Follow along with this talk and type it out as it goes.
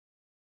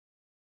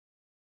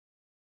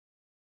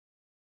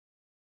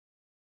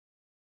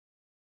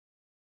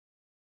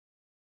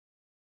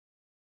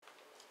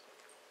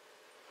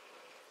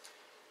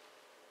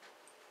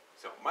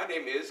So my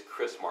name is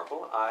Chris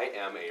Marple. I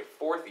am a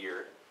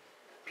fourth-year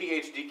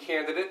PhD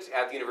candidate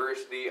at the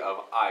University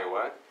of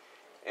Iowa,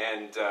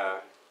 and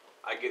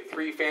I get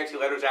 3 fancy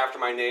letters after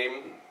my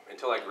name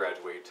until I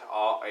graduate.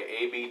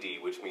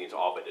 ABD, which means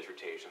all but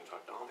dissertation. So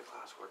I've done all the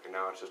classwork, and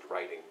now it's just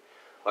writing.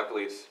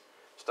 Luckily, it's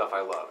stuff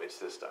I love. It's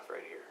this stuff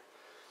right here.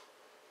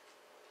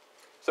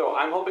 So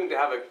I'm hoping to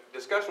have a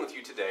discussion with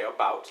you today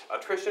about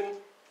attrition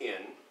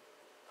in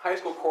high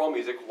school choral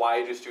music.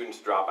 Why do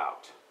students drop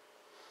out?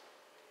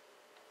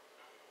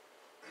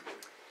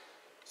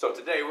 So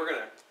today we're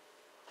going to,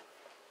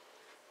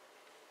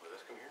 will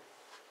this come here?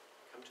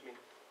 Come to me.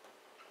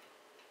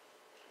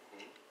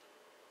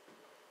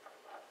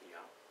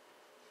 Yeah.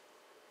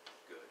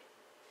 Good.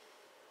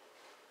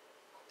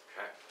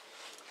 Okay.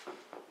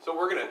 So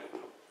we're going to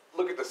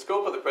look at the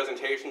scope of the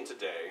presentation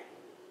today.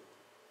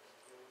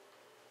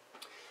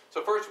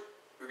 So first,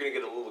 we're going to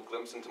get a little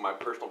glimpse into my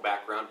personal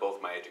background,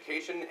 both my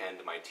education and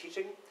my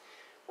teaching.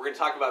 We're going to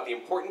talk about the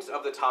importance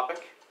of the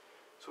topic,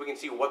 so we can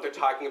see what they're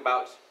talking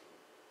about,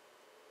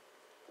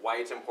 why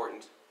it's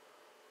important,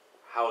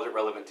 how is it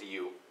relevant to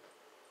you.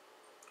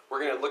 We're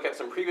going to look at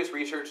some previous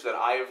research that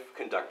I've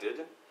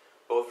conducted,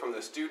 both from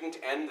the student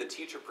and the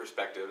teacher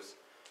perspectives.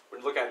 We're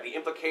going to look at the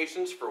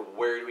implications for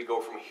where do we go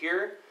from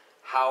here,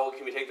 how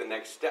can we take the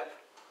next step,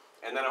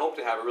 and then I hope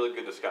to have a really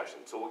good discussion.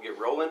 So we'll get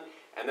rolling,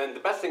 and then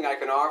the best thing I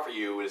can offer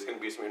you is going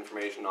to be some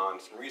information on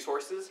some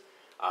resources.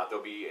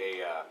 There'll be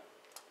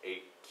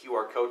a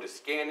QR code to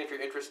scan if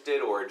you're interested,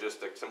 or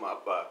just some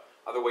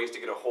other ways to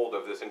get a hold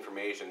of this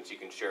information so you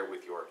can share it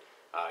with your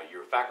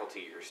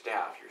faculty, your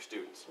staff, your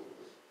students.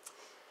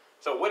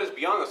 So what is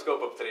beyond the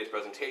scope of today's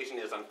presentation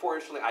is,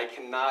 unfortunately, I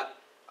cannot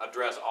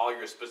address all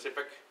your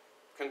specific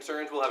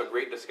concerns. We'll have a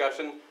great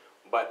discussion,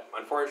 but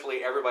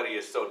unfortunately everybody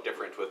is so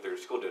different with their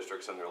school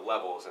districts and their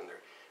levels and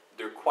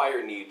their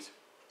choir needs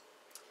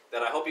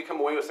that I hope you come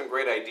away with some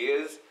great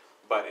ideas,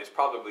 but it's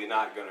probably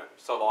not going to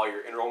solve all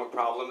your enrollment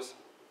problems.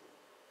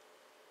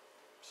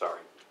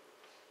 Sorry.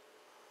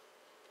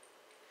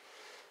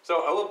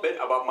 So a little bit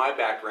about my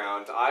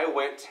background. I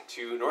went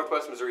to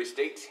Northwest Missouri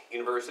State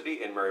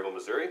University in Maryville,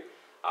 Missouri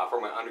for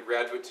my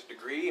undergraduate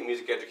degree in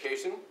music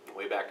education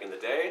way back in the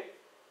day.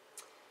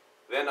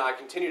 Then I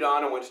continued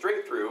on and went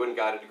straight through and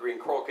got a degree in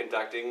choral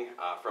conducting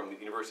from the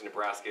University of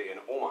Nebraska in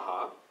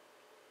Omaha.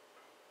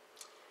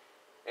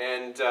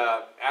 And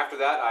after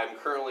that, I'm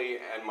currently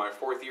in my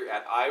 4th year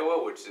at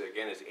Iowa, which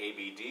again is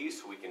ABD,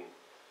 so we can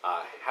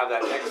have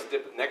that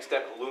next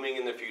step looming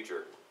in the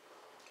future,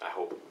 I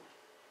hope.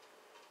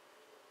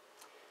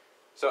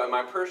 So in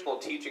my personal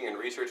teaching and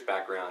research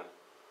background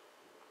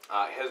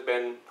has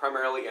been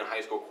primarily in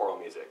high school choral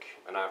music.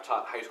 And I've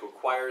taught high school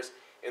choirs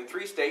in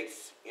 3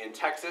 states, in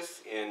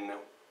Texas, in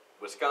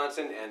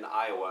Wisconsin, and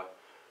Iowa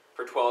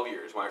for 12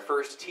 years. My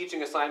first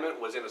teaching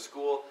assignment was in a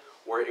school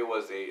where it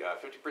was a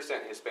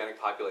 50% Hispanic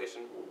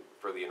population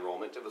for the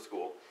enrollment of the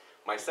school.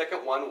 My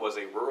second one was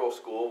a rural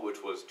school,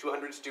 which was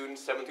 200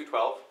 students, 7 through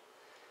 12.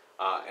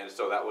 And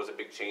so that was a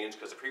big change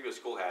because the previous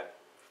school had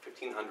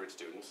 1,500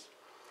 students.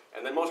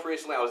 And then most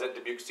recently I was at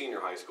Dubuque Senior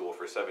High School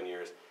for 7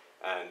 years,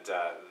 and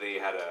they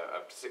had an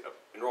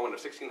enrollment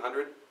of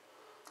 1,600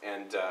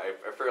 and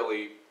a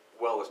fairly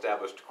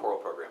well-established choral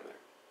program there.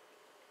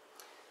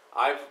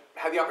 I've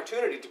had the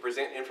opportunity to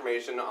present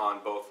information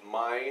on both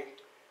my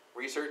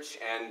research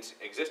and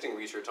existing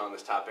research on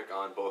this topic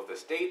on both the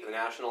state, the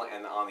national,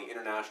 and on the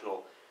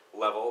international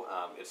level.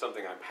 It's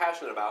something I'm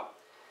passionate about.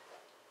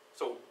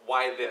 So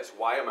why this?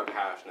 Why am I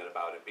passionate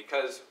about it?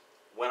 Because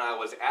when I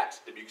was at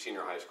Dubuque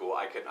Senior High School,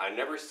 I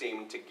never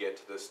seemed to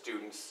get the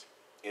students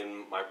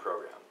in my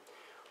program.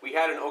 We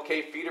had an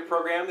okay feeder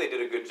program. They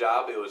did a good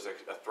job. It was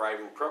a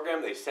thriving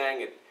program. They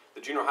sang at the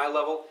junior high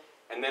level,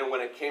 and then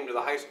when it came to the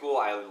high school,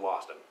 I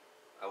lost them.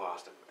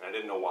 And I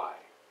didn't know why.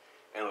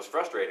 And it was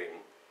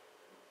frustrating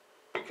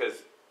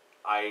because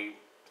I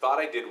thought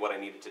I did what I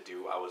needed to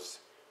do. I was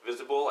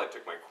visible. I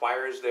took my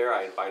choirs there.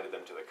 I invited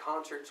them to the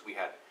concerts. We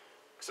had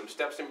some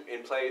steps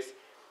in place,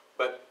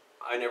 but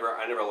I never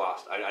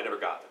lost. I never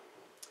got them.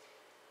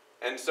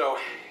 And so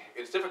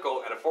it's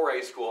difficult at a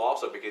 4A school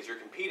also because you're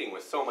competing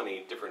with so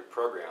many different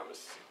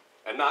programs.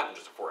 And not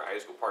just a 4A high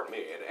school, pardon me.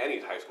 At any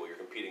high school you're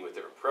competing with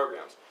different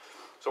programs.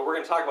 So we're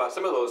going to talk about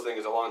some of those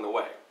things along the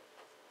way.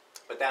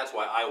 But that's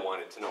why I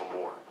wanted to know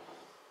more.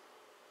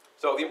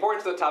 So the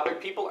importance of the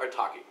topic, people are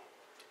talking.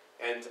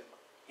 And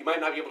you might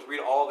not be able to read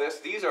all this.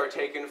 These are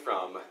taken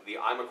from the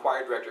I'm a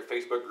Choir Director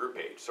Facebook group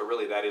page. So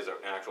really that is an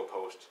actual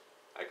post.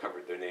 I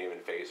covered their name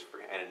and face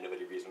for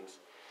anonymity reasons.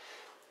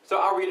 So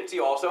I'll read it to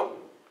you also.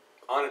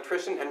 On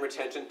attrition and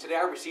retention, today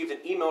I received an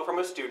email from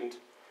a student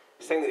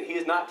saying that he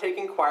is not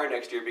taking choir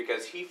next year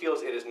because he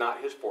feels it is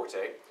not his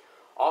forte.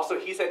 Also,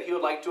 he said he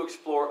would like to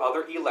explore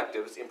other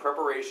electives in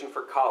preparation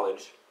for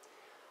college.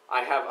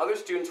 I have other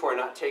students who are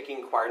not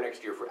taking choir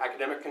next year for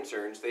academic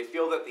concerns. They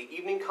feel that the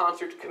evening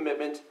concert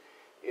commitment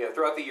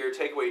throughout the year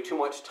take away too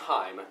much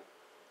time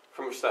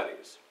from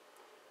studies.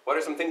 What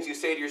are some things you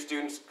say to your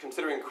students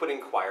considering quitting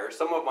choir?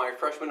 Some of my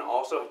freshmen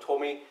also have told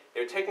me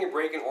they're taking a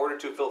break in order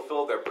to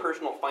fulfill their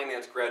personal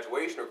finance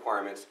graduation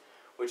requirements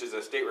which is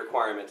a state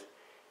requirement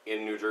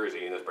in New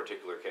Jersey in this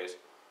particular case.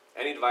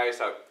 Any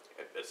device out,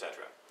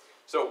 etc.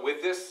 So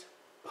with this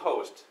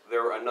post,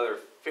 there were another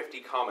 50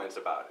 comments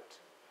about it.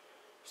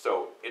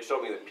 So it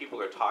showed me that people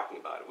are talking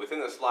about it. Within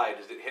the slide,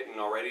 is it hitting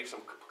already?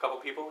 Couple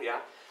people, yeah?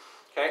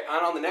 Okay,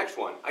 and on the next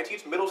one, I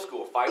teach middle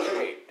school, 5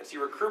 to 8, and see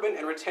recruitment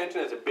and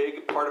retention as a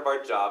big part of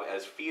our job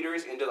as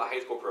feeders into the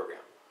high school program.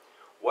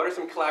 What are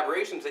some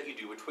collaborations that you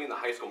do between the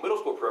high school, middle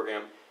school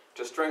program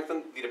to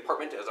strengthen the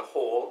department as a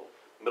whole?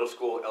 Middle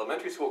school,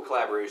 elementary school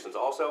collaborations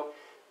also.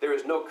 There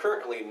is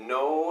currently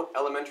no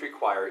elementary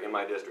choir in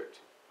my district.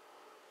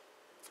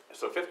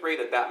 So 5th grade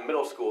at that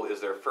middle school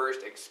is their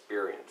first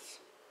experience.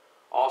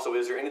 Also,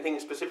 is there anything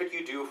specific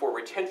you do for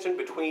retention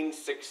between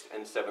 6th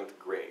and 7th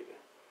grade?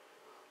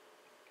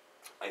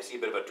 I see a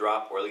bit of a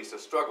drop, or at least a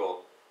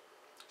struggle.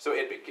 So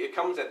it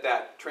comes at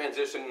that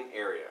transition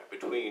area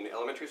between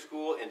elementary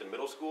school into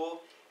middle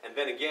school, and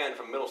then again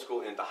from middle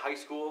school into high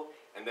school,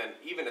 and then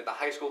even at the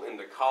high school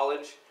into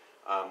college.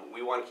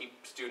 We want to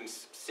keep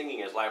students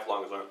singing as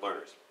lifelong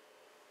learners.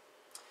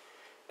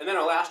 And then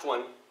our last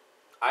one,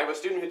 I have a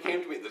student who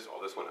came to me, this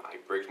one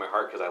breaks my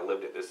heart because I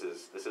lived it. This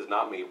is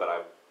not me, but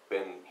I've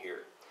been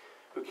here.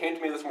 Who came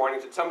to me this morning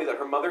to tell me that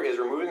her mother is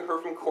removing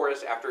her from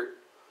chorus after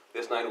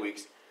this 9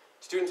 weeks.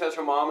 Student says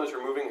her mom is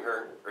removing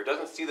her, or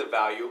doesn't see the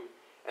value,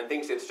 and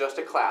thinks it's just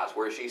a class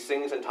where she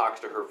sings and talks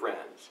to her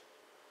friends.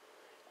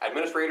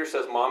 Administrator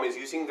says mom is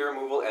using the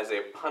removal as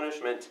a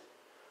punishment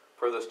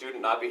for the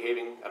student not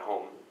behaving at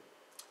home,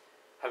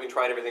 having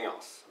tried everything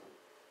else.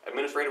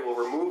 Administrator will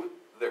remove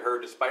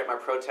her despite my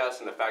protests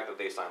and the fact that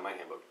they signed my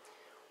handbook.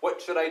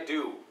 What should I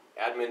do?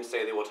 Admins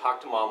say they will talk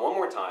to mom one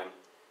more time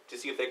to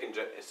see if they can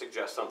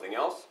suggest something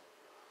else.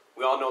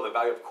 We all know the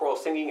value of choral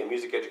singing and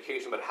music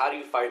education, but how do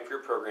you fight for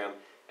your program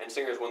and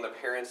singers when the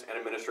parents and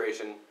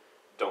administration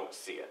don't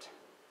see it?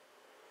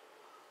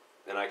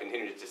 And I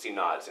continue to see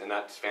nods, and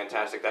that's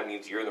fantastic. That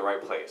means you're in the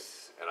right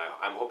place, and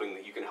I'm hoping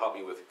that you can help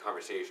me with the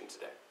conversation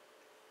today.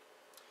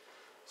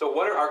 So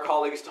what are our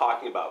colleagues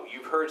talking about?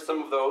 You've heard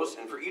some of those,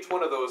 and for each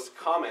one of those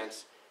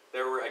comments,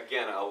 there were,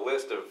 again, a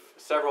list of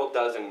several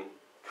dozen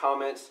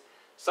comments,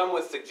 some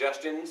with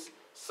suggestions,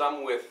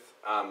 some with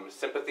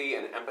sympathy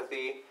and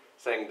empathy,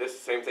 saying this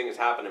same thing has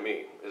happened to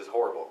me. This is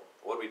horrible.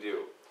 What do we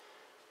do?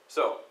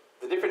 So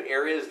the different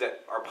areas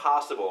that are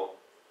possible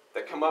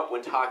that come up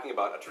when talking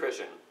about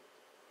attrition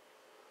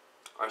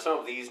are some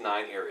of these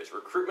 9 areas.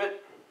 Recruitment,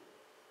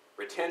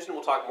 retention,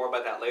 we'll talk more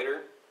about that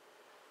later.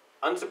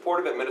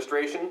 Unsupportive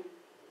administration,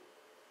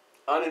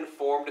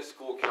 uninformed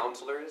school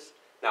counselors.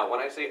 Now, when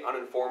I say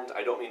uninformed,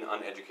 I don't mean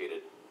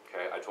uneducated.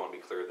 Okay, I just want to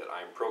be clear that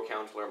I'm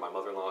pro-counselor. My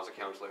mother-in-law is a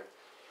counselor.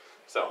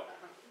 So,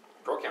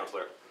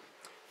 pro-counselor.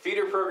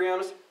 Feeder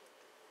programs,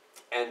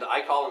 and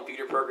I call them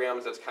feeder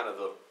programs. That's kind of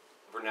the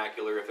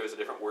vernacular. If there's a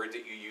different word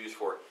that you use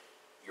for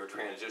your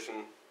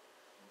transition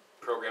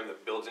program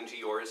that builds into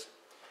yours.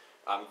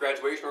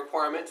 Graduation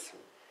requirements,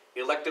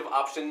 elective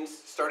options,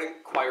 starting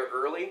choir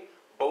early,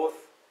 both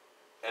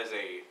as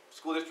a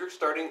school district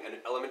starting an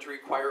elementary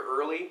choir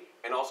early,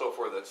 and also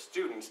for the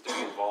students to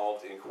be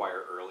involved in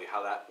choir early,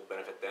 how that will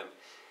benefit them.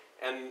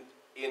 And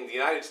in the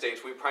United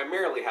States, we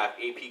primarily have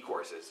AP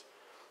courses,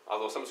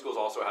 although some schools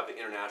also have the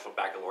International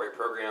Baccalaureate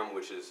program,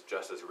 which is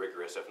just as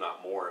rigorous, if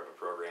not more, of a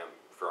program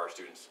for our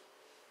students.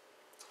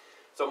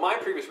 So my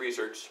previous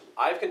research,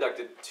 I've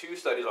conducted 2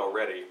 studies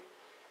already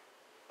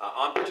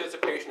on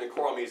participation in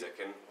choral music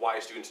and why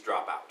students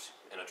drop out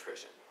and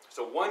attrition.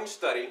 So one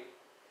study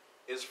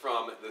is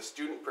from the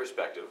student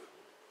perspective,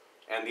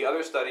 and the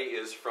other study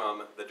is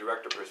from the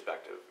director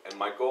perspective. And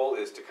my goal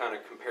is to kind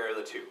of compare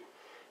the two,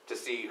 to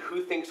see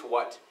who thinks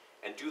what,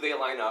 and do they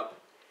line up,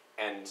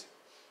 and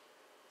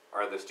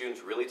are the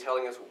students really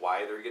telling us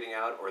why they're getting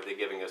out, or are they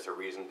giving us a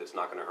reason that's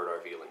not going to hurt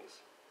our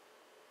feelings?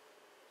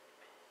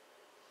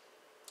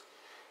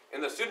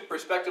 In the student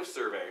perspective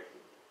survey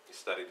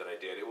study that I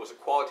did, it was a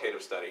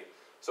qualitative study,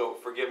 so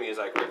forgive me as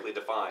I quickly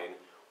define.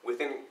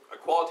 Within a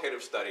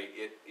qualitative study,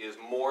 it is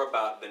more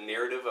about the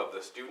narrative of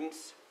the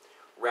students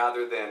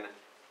rather than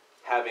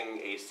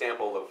having a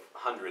sample of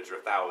hundreds or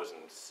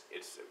thousands.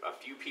 It's a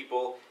few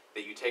people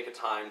that you take a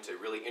time to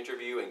really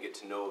interview and get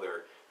to know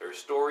their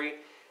story,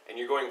 and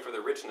you're going for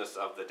the richness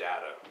of the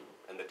data.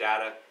 And the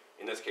data,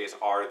 in this case,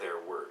 are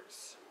their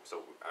words.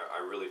 So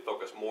I really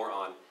focus more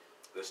on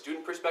the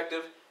student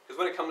perspective, because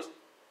when it comes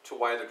to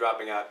why they're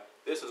dropping out,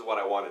 this is what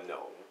I want to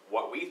know.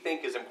 What we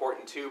think is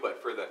important too, but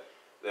for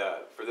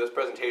this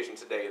presentation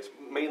today, it's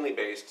mainly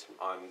based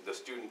on the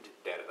student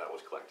data that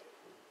was collected.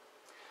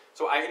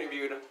 So I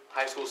interviewed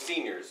high school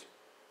seniors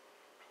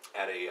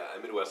at a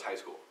Midwest high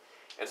school.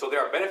 And so there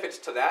are benefits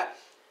to that.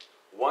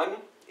 One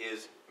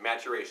is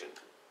maturation.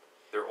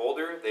 They're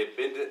older, they've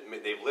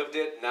lived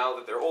it. Now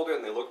that they're older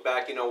and they look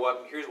back, you know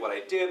what, here's what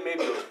I did.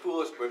 Maybe it was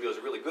foolish, maybe it was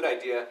a really good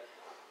idea.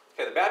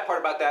 Okay, the bad part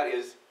about that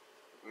is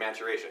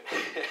maturation.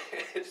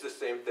 It's the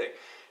same thing.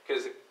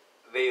 Because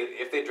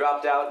if they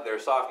dropped out their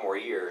sophomore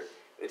year,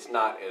 it's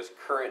not as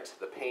current,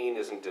 the pain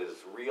isn't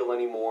as real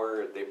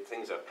anymore,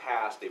 things have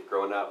passed, they've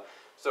grown up.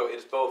 So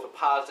it's both a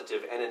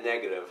positive and a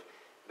negative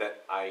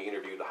that I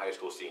interviewed the high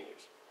school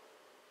seniors.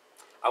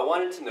 I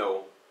wanted to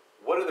know,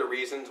 what are the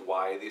reasons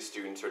why these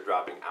students are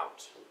dropping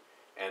out?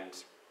 And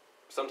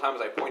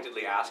sometimes I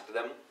pointedly asked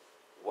them,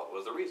 what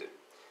was the reason?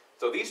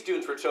 So these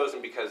students were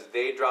chosen because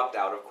they dropped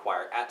out of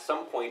choir at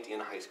some point in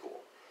high school.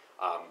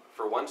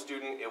 For one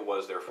student, it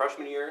was their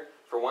freshman year.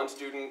 For one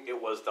student,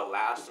 it was the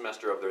last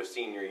semester of their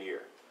senior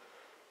year.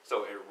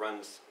 So it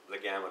runs the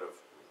gamut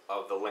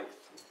of the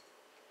length.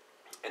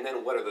 And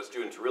then what are the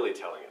students really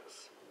telling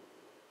us?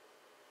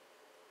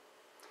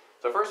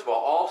 So first of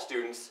all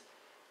students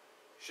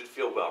should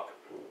feel welcome.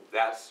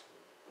 That's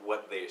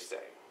what they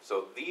say.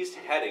 So these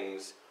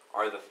headings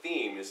are the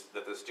themes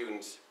that the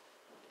students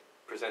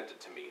presented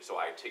to me. So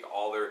I take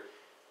all their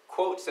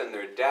quotes and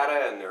their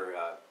data and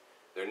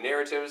their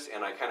narratives,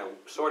 and I kind of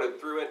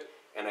sorted through it,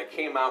 and I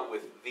came out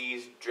with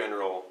these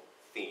general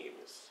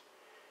themes.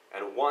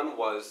 And one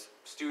was,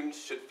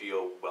 students should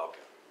feel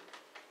welcome.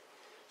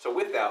 So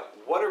with that,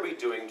 what are we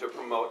doing to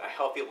promote a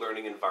healthy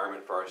learning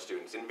environment for our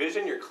students?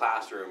 Envision your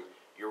classroom,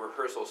 your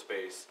rehearsal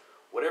space,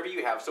 whatever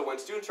you have. So when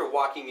students are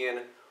walking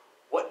in,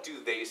 what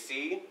do they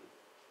see?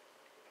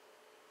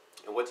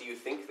 And what do you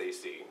think they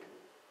see?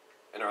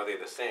 And are they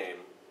the same?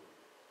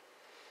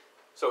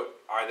 So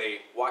are they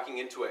walking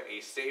into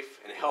a safe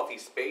and healthy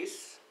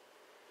space?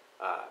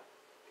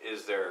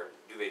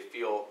 Do they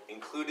feel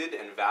included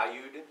and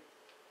valued?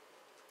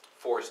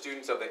 For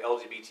students of the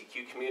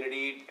LGBTQ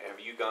community, have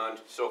you gone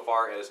so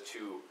far as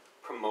to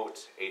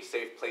promote a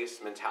safe place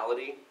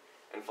mentality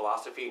and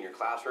philosophy in your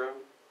classroom?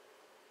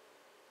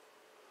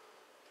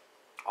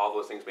 All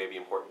those things may be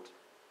important.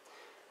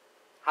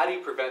 How do you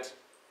prevent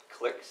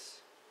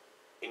cliques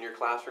in your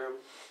classroom?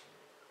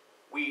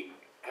 We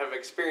have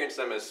experienced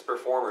them as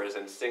performers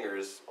and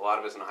singers, a lot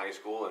of us in high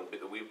school, and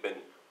we've been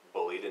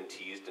bullied and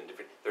teased, and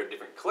there are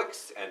different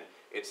cliques, and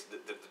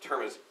the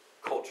term is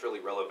culturally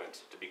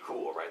relevant to be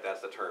cool, right?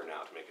 That's the term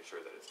now, to make sure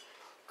that it's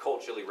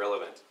culturally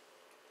relevant.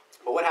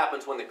 But what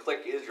happens when the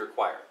clique is your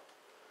choir?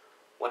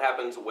 What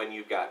happens when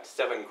you've got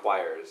 7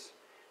 choirs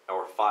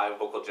or 5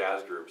 vocal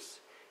jazz groups,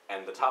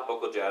 and the top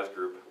vocal jazz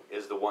group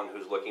is the one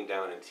who's looking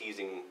down and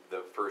teasing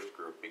the first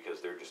group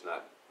because they're just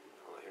not,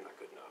 they're not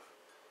good enough?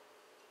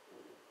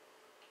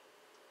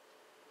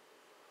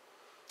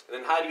 And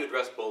then how do you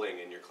address bullying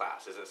in your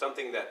class? Is it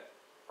something that,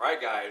 all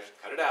right guys,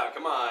 cut it out,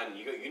 come on,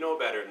 you know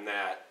better than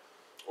that?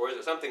 Or is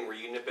it something where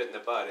you nip it in the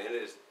bud, and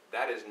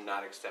that is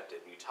not accepted,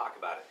 and you talk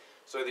about it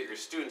so that your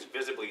students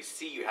visibly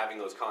see you having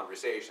those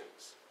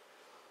conversations?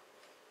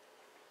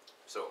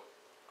 So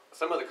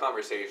some of the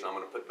conversation I'm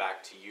going to put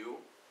back to you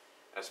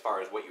as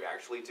far as what you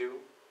actually do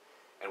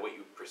and what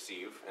you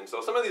perceive. And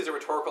so some of these are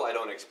rhetorical. I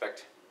don't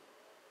expect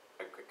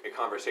a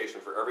conversation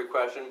for every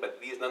question,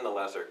 but these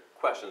nonetheless are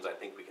questions I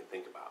think we can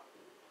think about.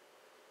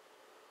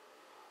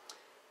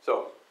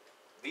 So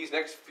these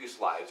next few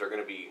slides are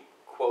going to be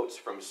quotes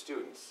from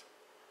students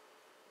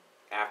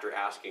after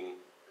asking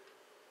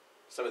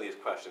some of these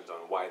questions on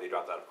why they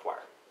dropped out of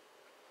choir.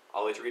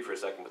 I'll let you read for a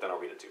second, but then I'll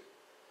read it too.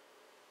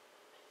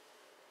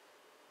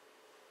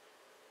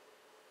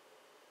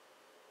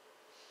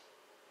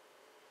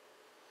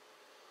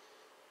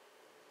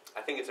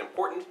 I think it's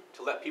important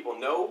to let people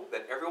know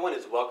that everyone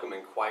is welcome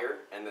in choir,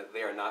 and that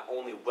they are not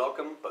only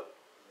welcome, but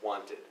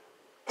wanted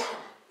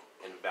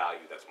and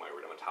valued. That's my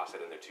word. I'm going to toss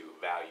that in there too,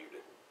 valued.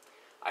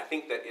 I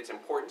think that it's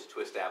important to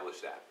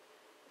establish that.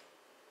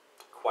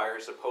 Choir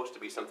is supposed to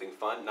be something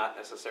fun, not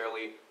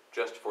necessarily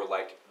just for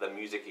like the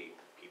music-y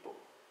people.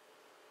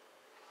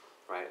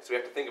 Right? So we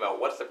have to think about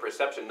what's the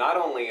perception, not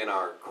only in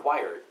our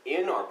choir,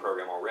 in our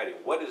program already,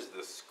 what is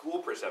the school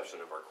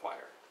perception of our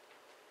choir?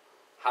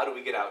 How do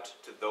we get out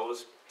to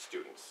those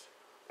students?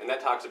 And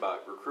that talks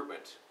about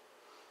recruitment,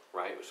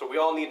 right? So we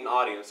all need an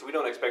audience, so we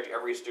don't expect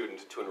every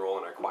student to enroll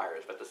in our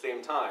choirs, but at the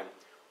same time,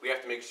 we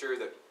have to make sure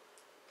that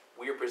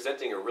we are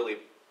presenting a really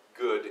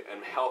good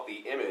and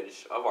healthy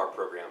image of our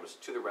programs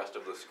to the rest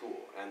of the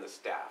school and the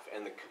staff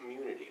and the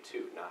community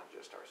too, not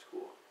just our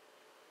school.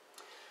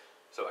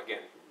 So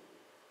again,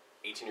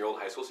 18-year-old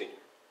high school senior.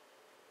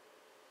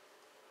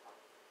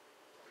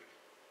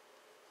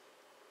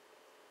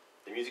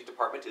 The music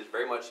department is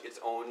very much its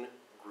own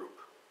group.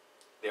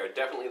 They are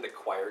definitely the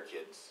choir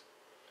kids.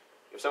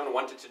 If someone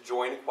wanted to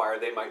join choir,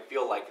 they might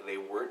feel like they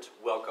weren't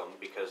welcome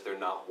because they're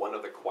not one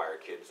of the choir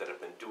kids that have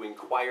been doing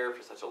choir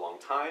for such a long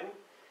time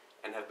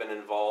and have been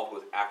involved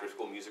with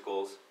after-school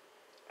musicals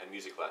and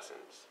music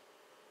lessons.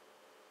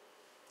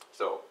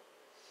 So,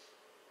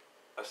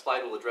 a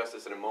slide will address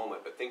this in a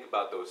moment, but think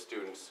about those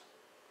students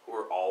who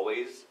are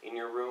always in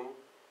your room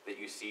that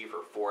you see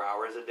for 4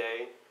 hours a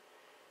day,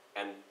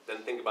 and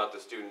then think about the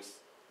students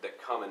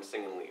that come and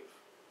sing and leave.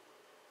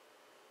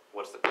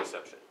 What's the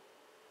perception?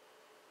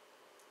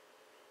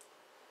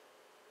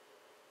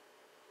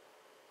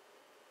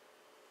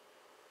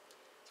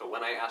 So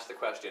when I ask the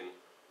question,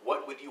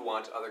 what would you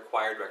want other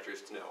choir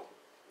directors to know?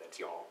 That's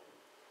y'all.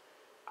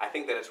 I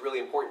think that it's really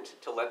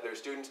important to let their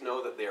students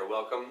know that they are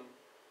welcome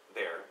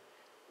there,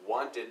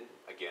 wanted,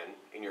 again,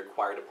 in your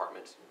choir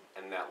department,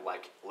 and that,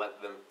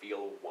 let them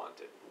feel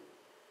wanted.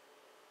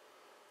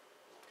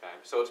 Okay?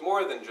 So it's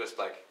more than just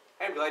like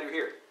hey, I'm glad you're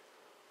here.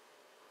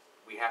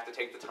 We have to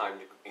take the time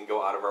and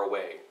go out of our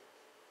way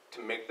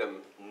to make them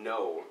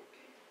know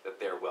that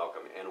they're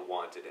welcome and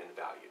wanted and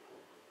valued.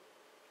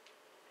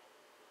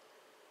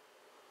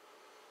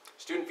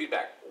 Student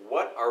feedback.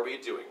 What are we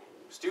doing?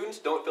 Students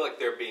don't feel like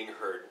they're being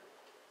heard.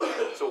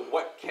 So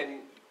what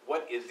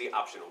is the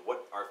option?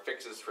 What are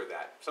fixes for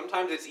that?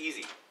 Sometimes it's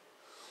easy.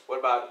 What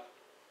about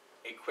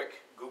a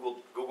quick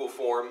Google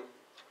form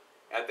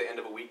at the end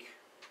of a week?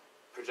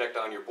 Project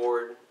on your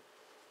board.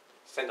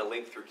 Send a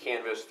link through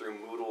Canvas, through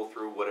Moodle,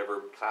 through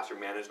whatever classroom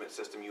management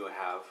system you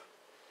have.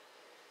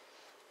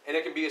 And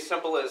it can be as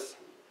simple as,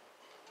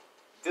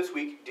 this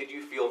week, did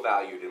you feel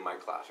valued in my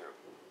classroom?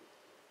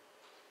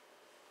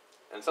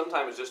 And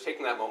sometimes just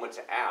taking that moment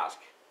to ask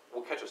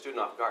will catch a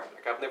student off guard.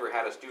 Like, I've never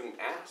had a student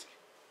ask,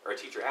 or a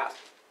teacher ask,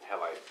 have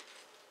I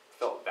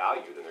felt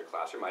valued in their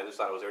classroom? I just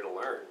thought I was there to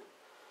learn.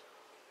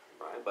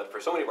 Right? But for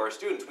so many of our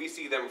students, we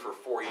see them for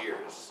 4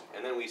 years,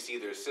 and then we see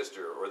their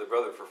sister or their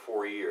brother for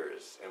 4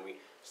 years, and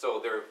so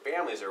their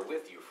families are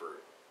with you for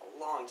a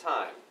long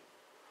time.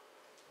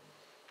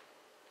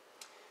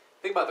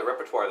 Think about the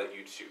repertoire that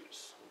you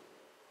choose.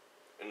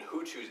 And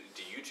who chooses?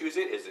 Do you choose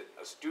it? Is it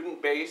a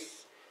student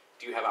base?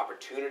 Do you have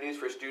opportunities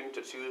for a student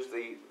to choose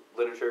the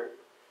literature?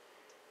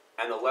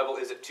 And the level,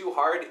 is it too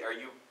hard? Are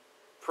you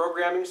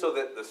programming so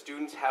that the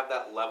students have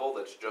that level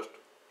that's just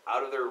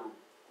out of their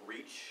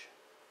reach?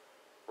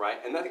 Right?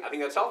 And I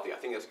think that's healthy. I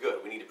think that's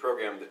good. We need to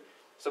program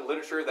some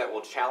literature that will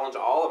challenge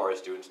all of our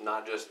students,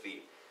 not just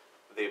the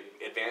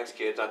advanced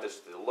kids, not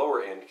just the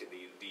lower end,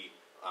 the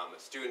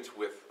students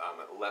with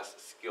less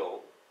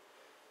skill.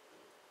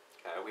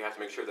 We have to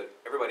make sure that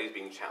everybody's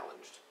being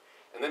challenged.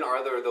 And then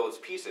are there those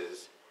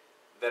pieces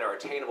that are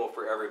attainable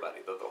for everybody,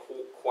 that the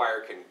whole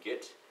choir can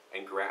get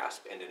and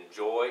grasp and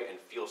enjoy and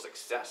feel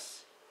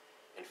success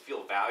and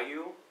feel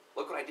value?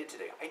 Look what I did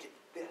today. I did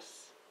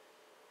this.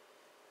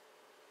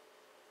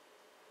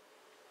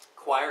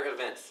 Choir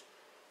events.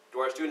 Do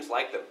our students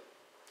like them?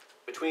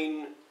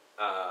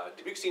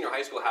 Dubuque Senior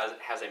High School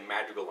has a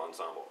madrigal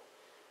ensemble.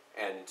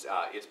 And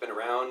it's been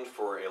around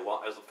for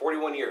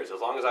 41 years, as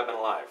long as I've been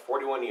alive,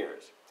 41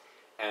 years.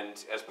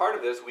 And as part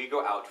of this, we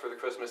go out for the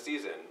Christmas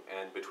season.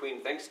 And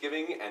between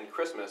Thanksgiving and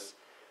Christmas,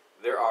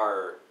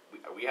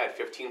 we had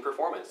 15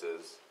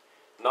 performances.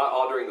 Not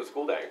all during the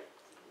school day,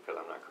 because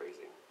I'm not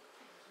crazy.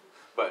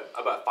 But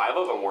about 5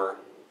 of them were.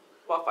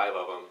 About 5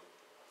 of them.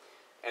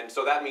 And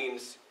so that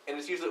means, and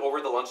it's usually over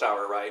the lunch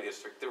hour, right?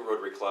 It's the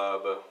Rotary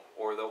Club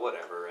or the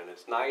whatever. And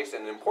it's nice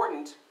and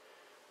important.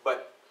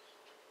 But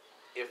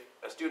if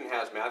a student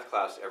has math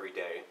class every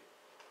day,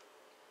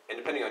 and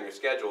depending on your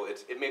schedule,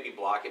 it may be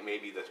block, it may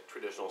be the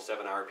traditional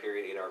 7-hour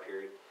period, 8-hour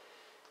period.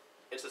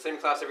 It's the same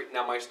class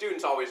now my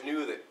students always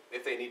knew that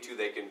if they need to,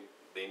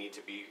 they need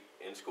to be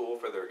in school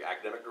for their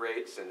academic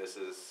grades, and this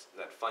is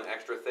that fun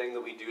extra thing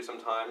that we do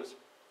sometimes.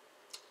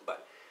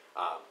 But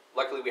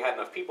luckily we had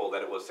enough people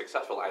that it was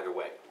successful either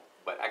way.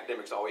 But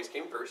academics always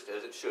came first,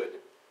 as it should.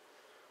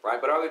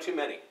 Right? But are there too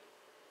many?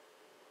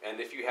 And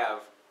if you have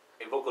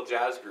a vocal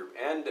jazz group,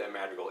 and a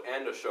madrigal,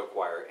 and a show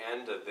choir,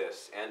 and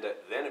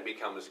then it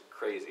becomes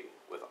crazy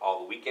with all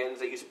the weekends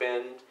that you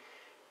spend.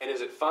 And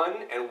is it fun?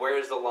 And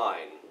where's the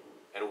line?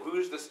 And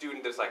who's the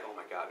student that's like, oh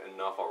my God,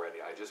 enough already.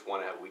 I just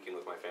want to have a weekend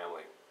with my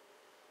family.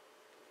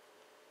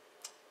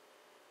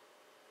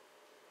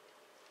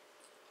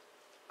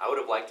 I would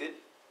have liked it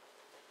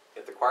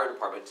if the choir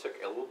department took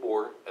a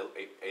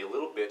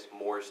little bit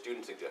more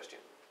student suggestion.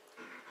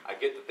 I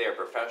get that they are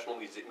professional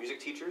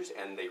music teachers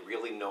and they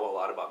really know a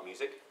lot about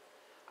music.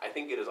 I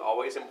think it is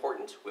always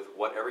important with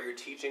whatever you're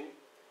teaching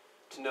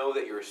to know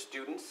that your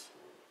students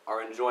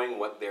are enjoying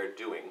what they're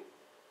doing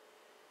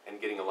and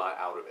getting a lot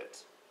out of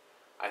it.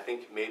 I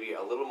think maybe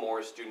a little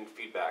more student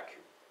feedback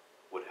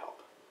would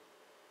help.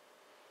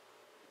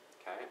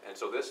 Okay, and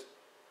so this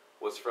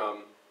was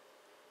from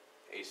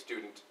a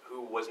student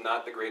who was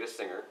not the greatest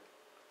singer,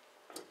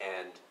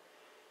 and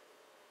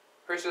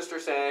her sister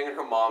sang and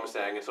her mom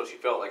sang, and so she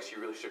felt like she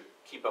really should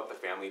keep up the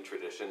family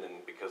tradition,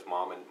 and because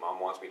mom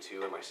wants me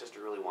to, and my sister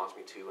really wants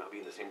me to, and I'll be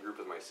in the same group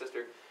as my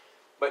sister.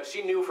 But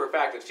she knew for a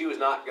fact that she was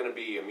not going to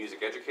be a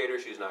music educator,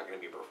 she was not going to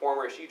be a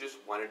performer, she just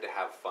wanted to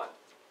have fun.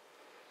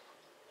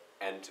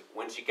 And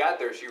when she got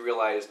there, she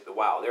realized,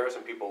 wow, there are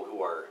some people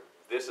who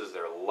this is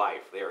their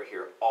life, they are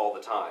here all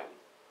the time.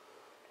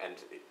 And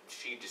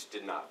she just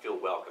did not feel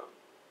welcome.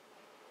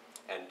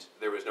 And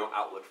there was no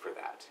outlet for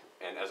that.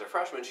 And as a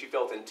freshman, she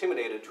felt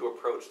intimidated to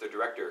approach the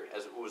director,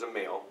 as it was a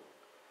male,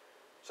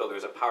 so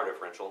there's a power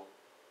differential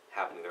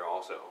happening there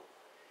also,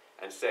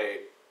 and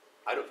say,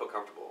 I don't feel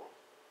comfortable,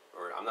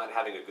 or I'm not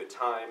having a good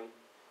time,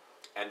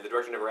 and the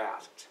director never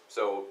asked,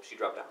 so she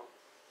dropped out.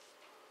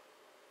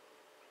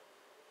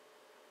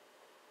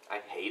 I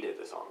hated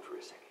the songs we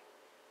were singing.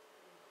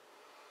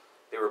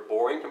 They were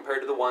boring compared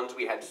to the ones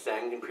we had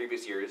sang in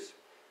previous years.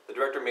 The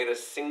director made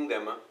us sing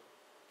them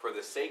for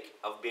the sake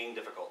of being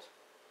difficult.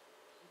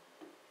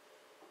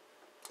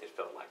 It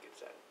felt like it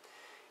said.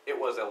 It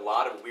was a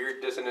lot of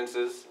weird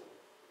dissonances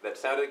that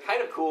sounded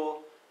kind of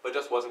cool, but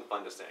just wasn't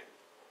fun to sing.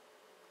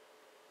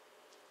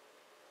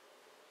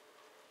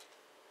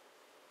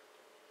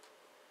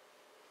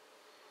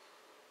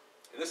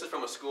 this is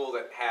from a school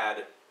that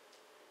had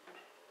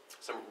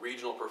some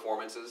regional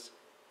performances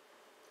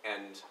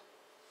and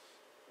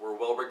were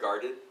well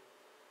regarded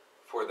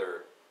for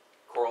their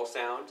choral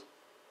sound,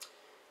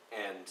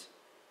 and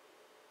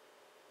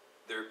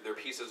their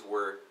pieces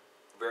were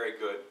very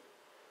good,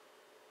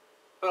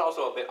 but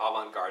also a bit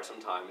avant-garde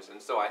sometimes.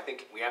 And so I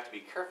think we have to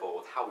be careful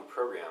with how we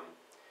program,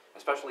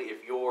 especially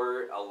if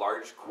you're a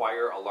large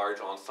choir, a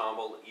large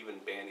ensemble, even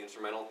band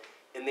instrumental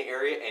in the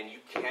area, and you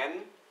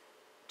can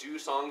do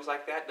songs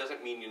like that.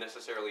 Doesn't mean you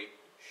necessarily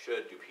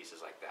should do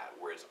pieces like that,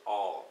 where it's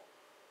all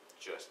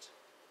just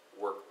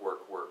work,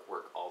 work, work,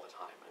 work all the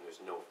time, and there's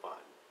no fun.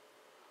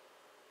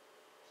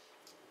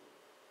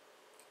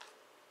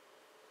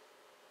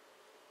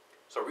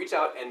 So reach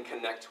out and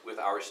connect with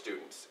our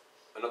students.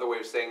 Another way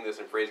of saying this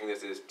and phrasing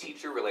this is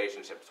teacher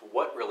relationships.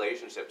 What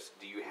relationships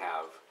do you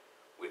have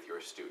with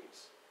your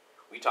students?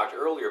 We talked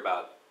earlier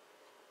about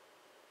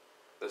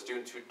the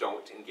students who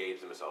don't engage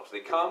themselves. They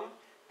come,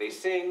 they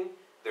sing,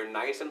 they're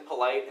nice and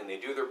polite, and they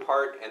do their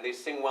part, and they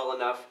sing well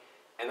enough,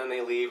 and then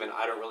they leave, and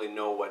I don't really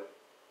know what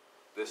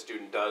this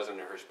student does in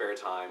her spare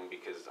time,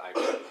 because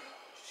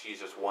she's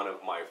just one of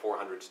my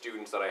 400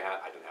 students that I have.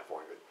 I didn't have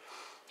 400.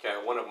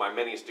 Okay, one of my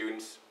many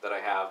students that I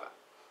have.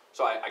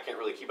 So I can't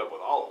really keep up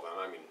with all of them.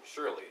 I mean,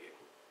 surely,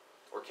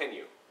 or can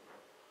you?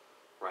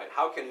 Right?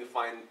 How can you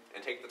find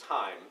and take the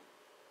time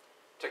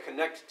to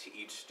connect to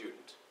each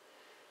student?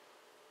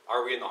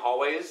 Are we in the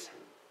hallways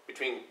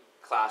between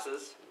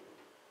classes?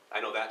 I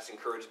know that's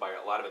encouraged by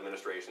a lot of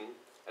administration.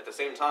 At the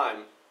same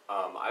time,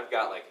 I've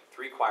got like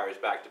 3 choirs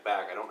back to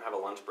back. I don't have a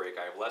lunch break.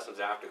 I have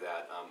lessons after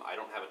that. I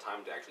don't have a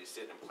time to actually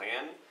sit and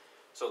plan.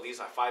 So these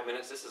 5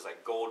 minutes, this is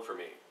like gold for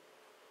me.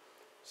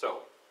 So,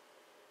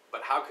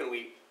 but how can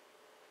we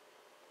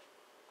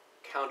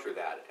counter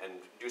that and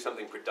do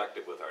something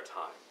productive with our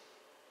time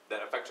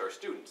that affects our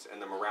students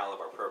and the morale of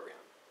our program?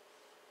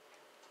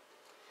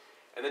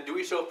 And then, do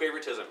we show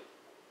favoritism?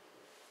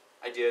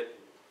 I did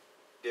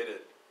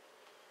it.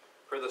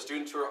 For the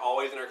students who are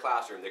always in our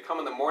classroom, they come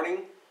in the morning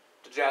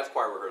to jazz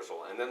choir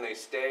rehearsal, and then they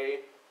stay,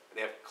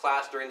 they have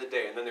class during the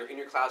day, and then they're in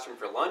your classroom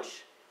for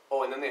lunch.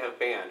 Oh, and then they have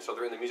band, so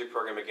they're in the music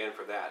program again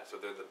for that, so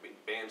they're the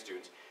band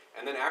students.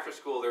 And then after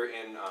school, they're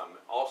in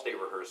all-state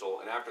rehearsal,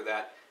 and after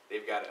that,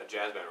 they've got a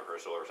jazz band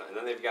rehearsal or something, and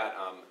then they've got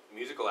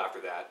musical after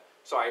that.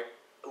 So I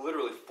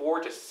literally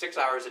 4 to 6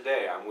 hours a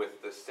day I'm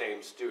with the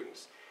same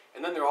students.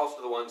 And then they're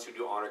also the ones who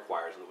do honor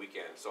choirs on the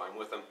weekends, so I'm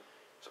with them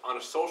on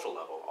a social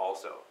level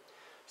also.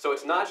 So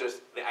it's not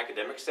just the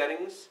academic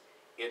settings,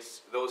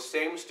 it's those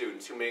same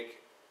students who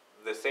make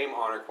the same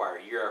honor choir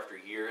year after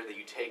year that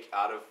you take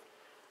out of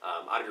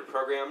your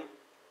program.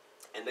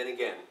 And then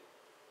again,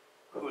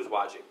 who is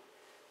watching?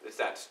 It's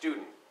that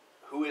student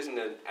who isn't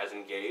as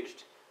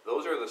engaged.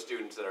 Those are the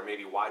students that are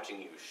maybe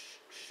watching you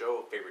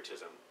show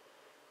favoritism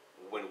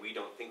when we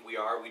don't think we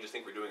are. We just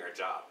think we're doing our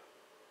job.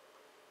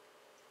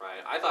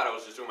 Right? I thought I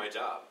was just doing my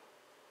job.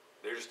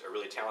 They're just a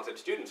really talented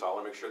student, so I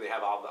want to make sure they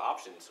have all the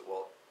options.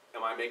 Well,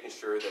 am I making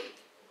sure that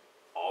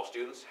all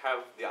students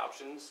have the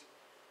options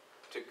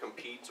to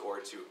compete or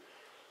to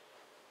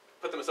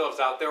put themselves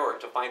out there, or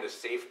to find a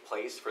safe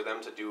place for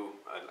them to do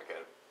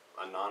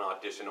a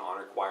non-audition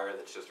honor choir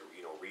that's just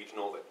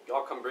regional, that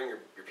y'all come bring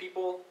your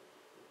people?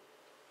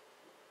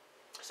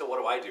 So what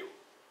do I do?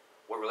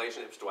 What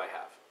relationships do I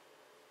have?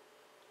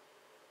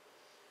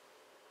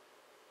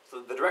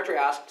 So the director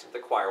asked the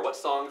choir what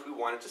songs we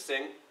wanted to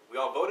sing. We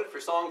all voted for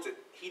songs that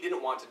he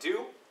didn't want to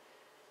do.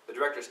 The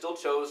director still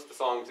chose the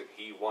songs that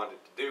he wanted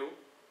to do.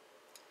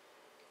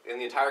 And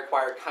the entire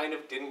choir kind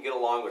of didn't get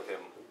along with him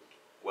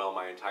well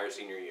my entire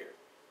senior year.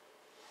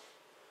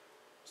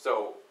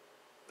 So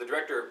the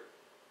director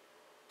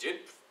did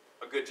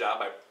a good job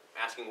by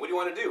asking, what do you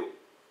want to do?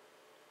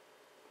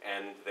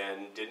 And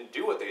then didn't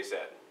do what they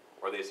said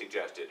or they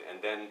suggested.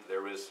 And then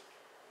there was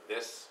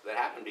this that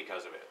happened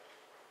because of it.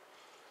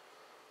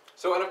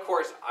 So, and of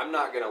course, I'm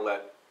not going to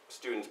let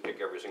students pick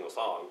every single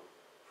song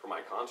for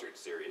my concert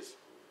series.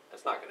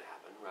 That's not going to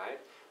happen, right?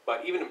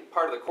 But even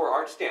part of the core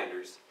art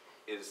standards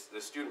is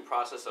the student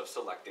process of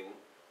selecting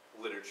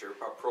literature,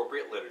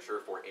 appropriate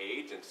literature for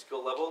age and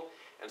skill level.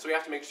 And so we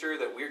have to make sure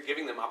that we're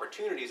giving them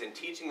opportunities and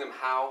teaching them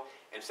how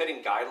and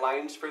setting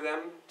guidelines for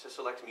them to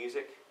select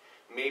music.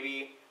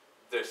 Maybe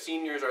the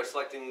seniors are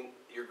selecting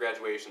your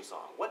graduation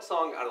song. What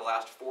song out of the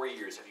last 4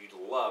 years have you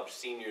loved,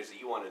 seniors, that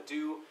you want to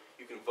do?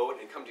 You can vote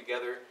and come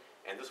together,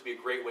 and this will be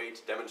a great way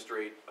to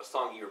demonstrate a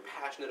song you're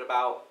passionate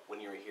about when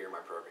you're here in my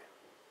program.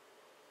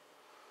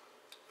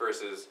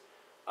 Versus,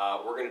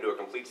 we're going to do a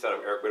complete set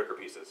of Eric Whitacre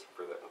pieces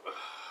for the...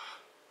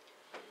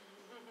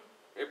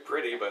 They're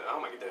pretty, but oh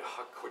my god, the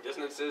chord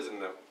dissonances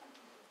and the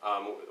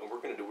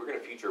we're going to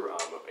feature a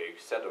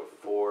set of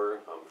 4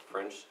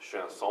 French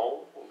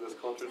chansons in this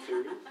concert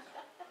series,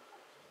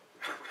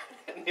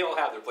 and they'll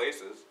have their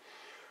places,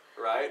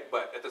 right?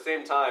 But at the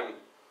same time,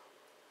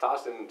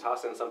 toss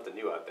in something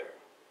new out there,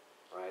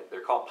 right?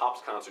 They're called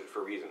Pop's concerts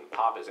for a reason.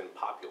 Pop is in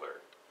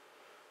popular,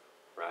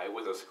 right?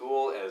 With a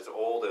school as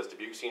old as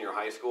Dubuque Senior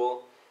High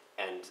School,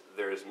 and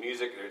there's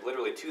music. There's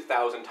literally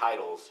 2,000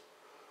 titles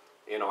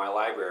in my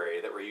library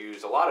that were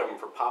used, a lot of them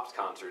for Pops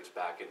concerts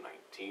back in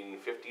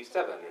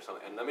 1957 or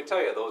something. And let me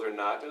tell you, those are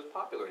not as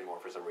popular anymore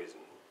for some reason.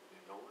 You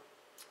know what?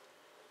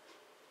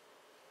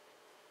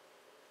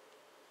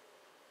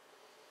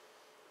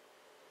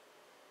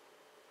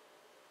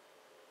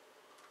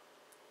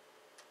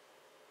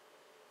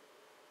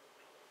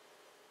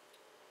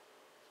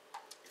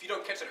 If you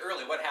don't catch it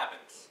early, what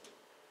happens?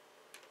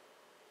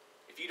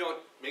 If you don't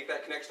make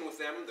that connection with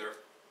them, their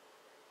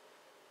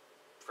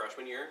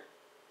freshman year,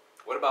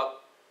 what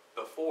about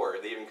before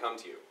they even come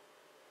to you?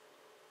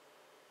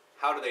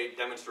 How do they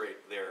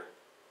demonstrate their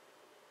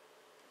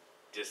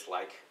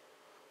dislike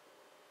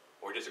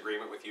or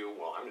disagreement with you?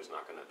 Well, I'm just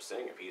not going to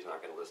sing if he's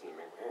not going to listen to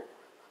me.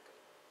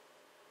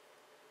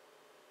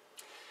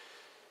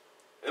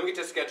 And then we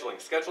get to scheduling.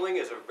 Scheduling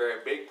is a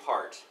very big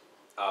part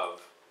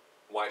of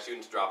why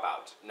students drop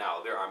out.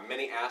 Now, there are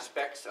many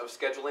aspects of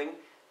scheduling.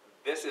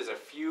 This is a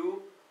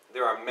few.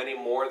 There are many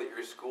more that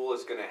your school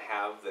is going to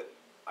have that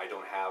I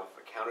don't have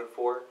accounted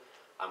for.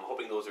 I'm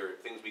hoping those are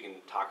things we can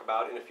talk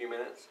about in a few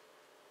minutes.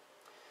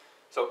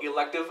 So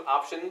elective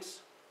options,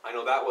 I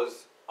know that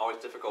was always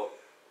difficult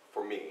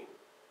for me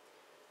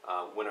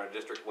when our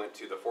district went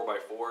to the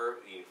 4x4,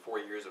 you need 4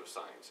 years of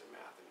science and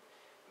math. And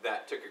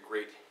that took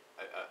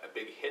a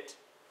big hit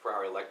for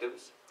our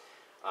electives.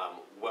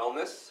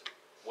 Wellness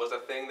was a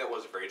thing that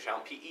was very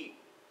challenging. PE.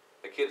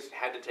 The kids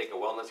had to take a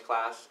wellness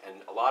class, and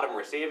a lot of them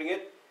were saving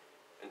it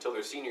until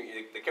their senior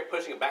year. They kept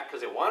pushing it back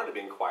because they wanted to be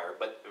in choir,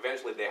 but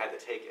eventually they had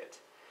to take it.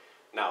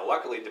 Now,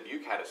 luckily,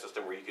 Dubuque had a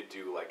system where you could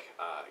do, like,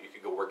 you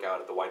could go work out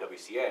at the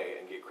YWCA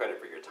and get credit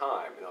for your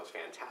time, and that was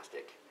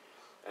fantastic.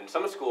 And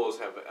some schools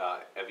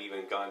have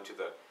even gone to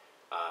the,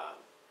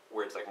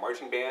 where it's like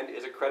marching band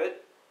is a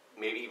credit,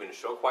 maybe even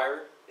show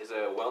choir is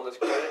a wellness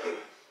credit.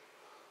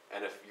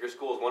 And if your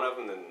school is one of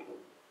them, then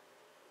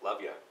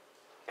love ya.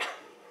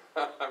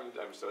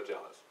 I'm so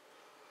jealous.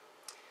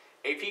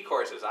 AP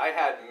courses. I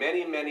had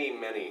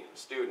many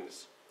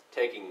students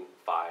taking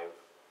 5,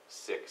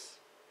 6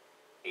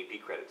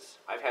 AP credits.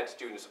 I've had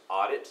students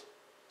audit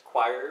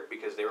choir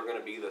because they were going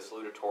to be the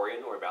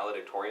salutatorian or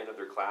valedictorian of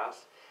their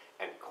class,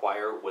 and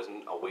choir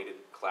wasn't a weighted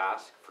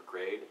class for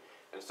grade,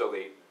 and so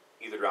they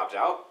either dropped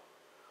out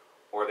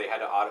or they had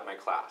to audit my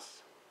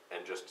class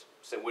and just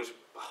say,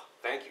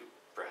 thank you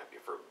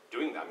for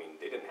doing that. I mean,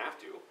 they didn't have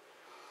to.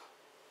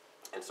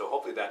 And so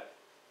hopefully that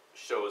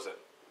shows that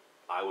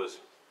I was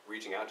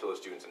reaching out to those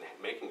students and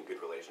making a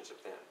good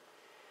relationship then.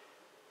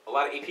 A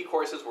lot of AP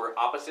courses were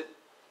opposite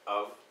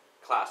of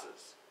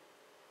classes.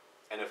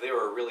 And if they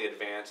were really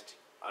advanced,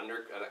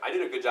 I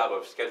did a good job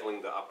of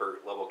scheduling the upper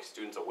level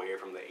students away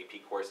from the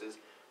AP courses,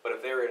 but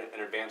if they were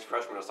an advanced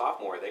freshman or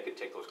sophomore, they could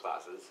take those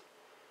classes.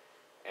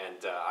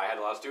 And I had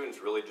a lot of students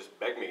really just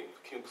beg me,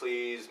 can you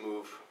please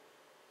move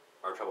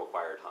our treble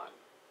choir time?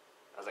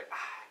 I was like,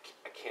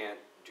 I can't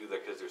do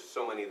that because there's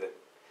so many that,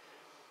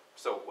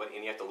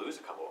 and you have to lose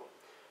a couple of them.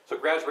 So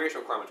graduation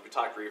requirements, we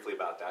talked briefly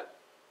about that.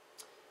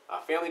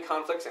 Family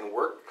conflicts and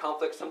work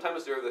conflicts,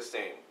 sometimes they're the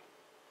same.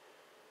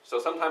 So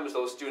sometimes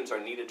those students are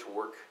needed to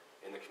work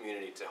in the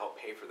community to help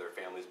pay for their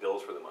family's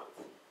bills for the month.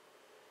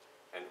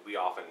 And we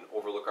often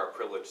overlook our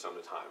privilege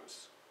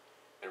sometimes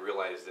and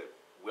realize that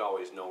we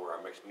always know where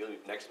our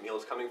next meal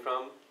is coming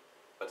from,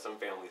 but some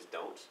families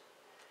don't.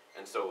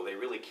 And so they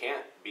really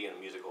can't be in a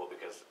musical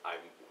because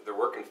they're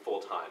working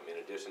full-time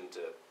in addition to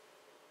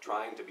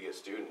trying to be a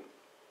student.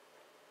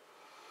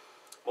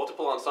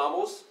 Multiple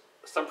ensembles.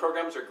 Some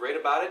programs are great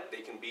about it.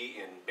 They can be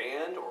in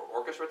band or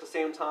orchestra at the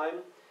same time.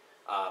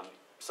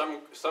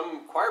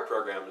 Some choir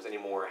programs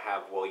anymore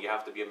have, well, you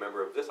have to be a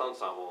member of this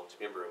ensemble to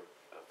be a member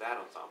of that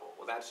ensemble.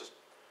 Well, that's just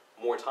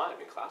more time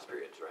in class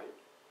periods, right?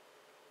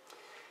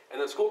 And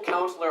then school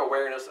counselor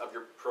awareness of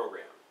your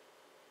program.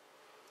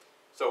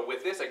 So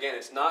with this, again,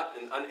 it's not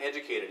an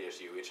uneducated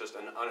issue, it's just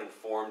an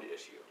uninformed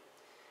issue.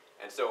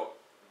 And so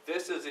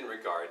this is in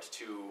regards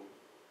to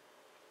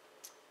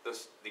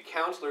the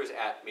counselors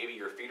at maybe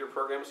your feeder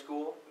program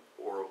school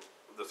or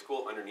the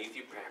school underneath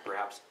you,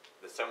 perhaps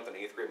the 7th and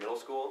 8th grade middle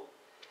school.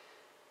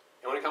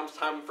 And when it comes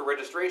time for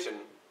registration,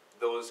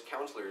 those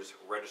counselors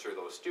register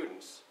those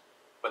students,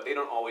 but they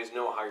don't always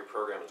know how your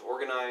program is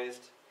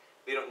organized.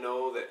 They don't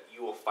know that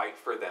you will fight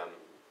for them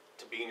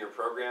to be in your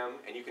program,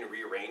 and you can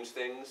rearrange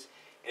things.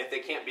 And if they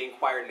can't be in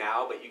choir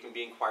now, but you can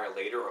be in choir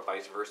later, or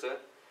vice versa,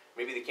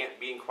 maybe they can't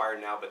be in choir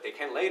now, but they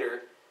can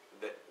later,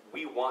 that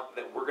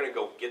we're going to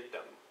go get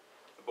them.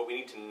 But we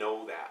need to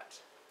know that.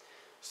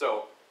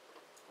 So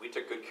we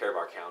took good care of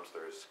our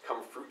counselors.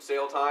 Come fruit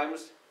sale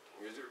times,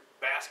 here's your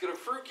basket of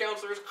fruit,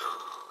 counselors.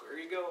 There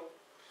you go.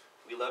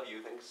 We love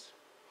you, thanks.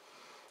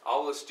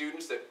 All the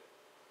students that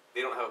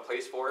they don't have a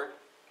place for,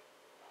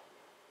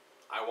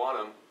 I want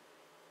them.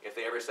 If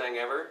they ever sang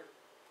ever,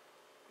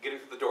 getting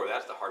through the door,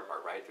 that's the hard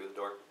part, right? Through the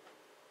door.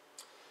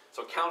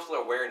 So counselor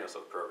awareness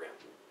of the program.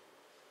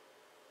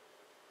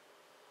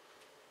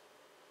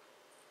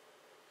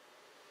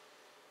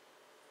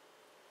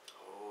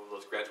 Oh,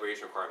 those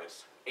graduation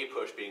requirements.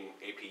 A-Push being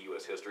AP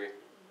US History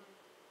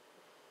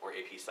or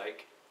AP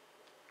Psych.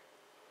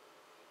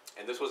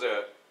 And this was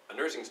a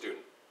nursing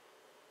student.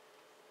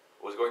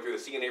 was going through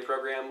the CNA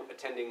program,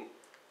 attending,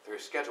 their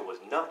schedule was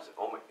nuts.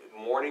 Oh my,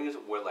 mornings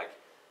were like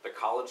the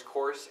college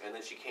course, and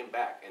then she came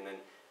back and then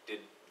did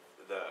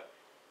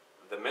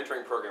the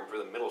mentoring program for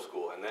the middle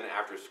school, and then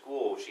after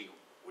school she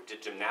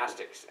did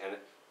gymnastics, and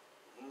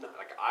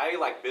like I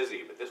like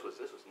busy, but this was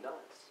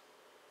nuts.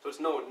 So it's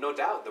no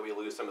doubt that we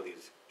lose some of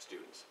these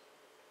students.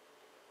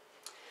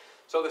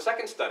 So the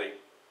second study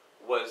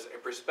was a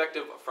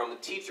perspective from the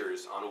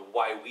teachers on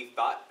why we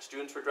thought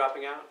students were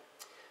dropping out.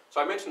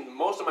 So I mentioned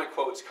most of my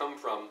quotes come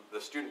from the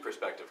student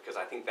perspective because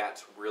I think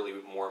that's really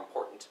more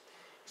important.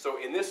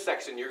 So in this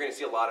section, you're going to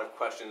see a lot of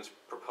questions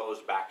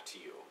proposed back to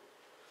you.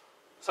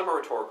 Some are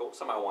rhetorical,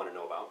 some I want to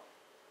know about.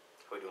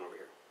 How are we doing over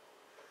here?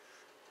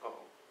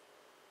 Uh-oh.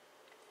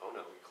 Oh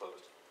no, we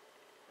closed.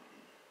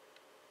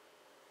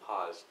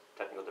 Pause.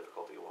 Technical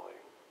difficulty while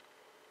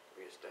I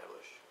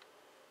reestablish.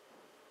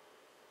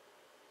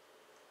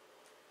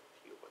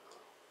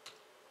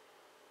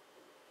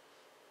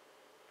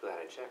 Glad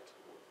I checked.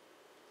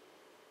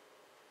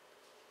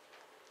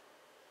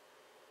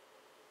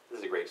 This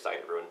is a great site,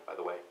 everyone, by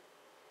the way.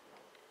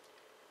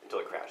 Until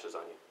it crashes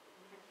on you.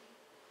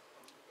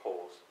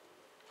 Polls.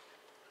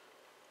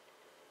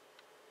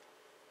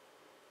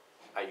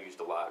 I used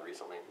a lot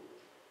recently.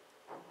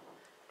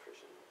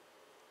 Attrition.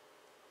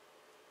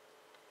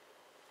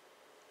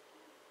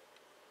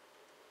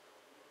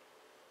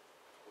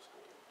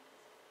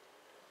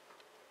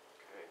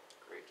 Okay,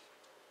 great.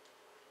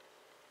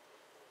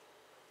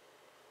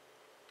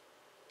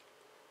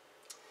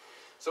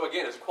 So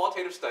again, as a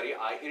qualitative study,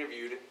 I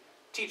interviewed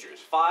teachers,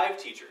 5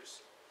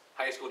 teachers,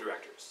 high school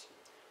directors.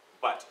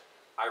 But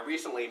I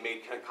recently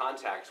made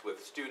contacts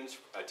with students,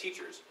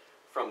 teachers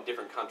from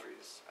different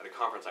countries at a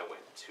conference I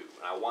went to.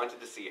 And I wanted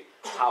to see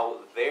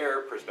how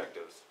their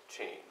perspectives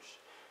changed.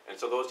 And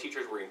so those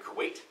teachers were in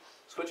Kuwait,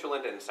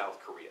 Switzerland, and South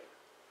Korea.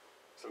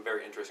 Some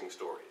very interesting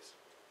stories.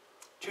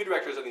 2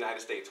 directors of the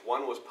United States.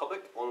 One was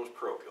public, one was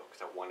parochial,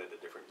 because I wanted a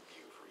different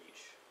view for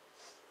each.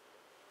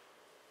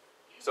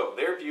 So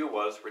their view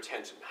was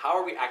retention. How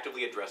are we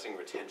actively addressing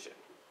retention?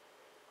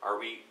 Are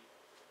we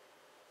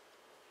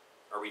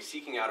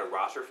seeking out a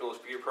roster from those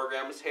feeder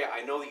programs? Hey,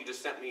 I know that you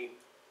just sent me,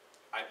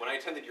 when I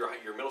attended your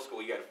middle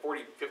school, you had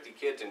 40, 50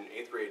 kids in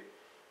 8th grade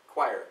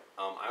choir.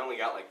 I only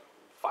got like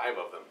 5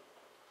 of them.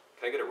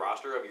 Can I get a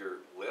roster of your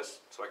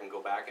list so I can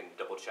go back and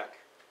double check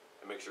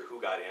and make sure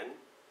who got in?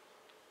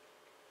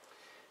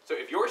 So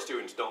if your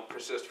students don't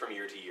persist from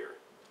year to year,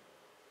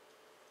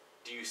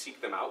 do you seek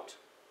them out?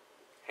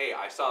 Hey,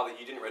 I saw that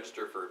you didn't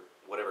register for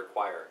whatever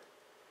choir.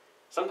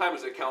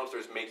 Sometimes the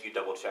counselors make you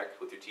double check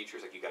with your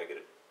teachers, like you got to get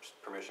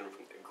a permission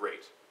from,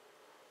 great.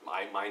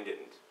 Mine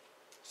didn't.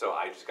 So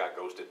I just got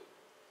ghosted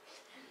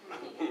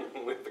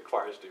with the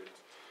choir students.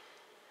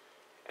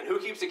 And who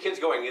keeps the kids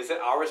going? Is it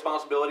our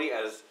responsibility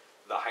as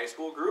the high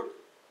school group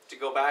to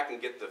go back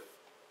and get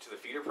to the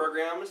feeder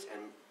programs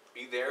and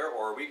be there,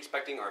 or are we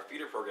expecting our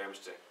feeder programs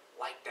to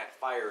light that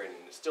fire and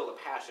instill the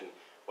passion?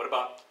 What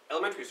about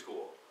elementary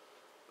school?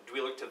 Do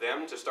we look to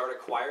them to start a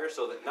choir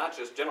so that not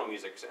just general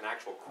music's an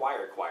actual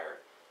choir,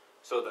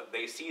 so that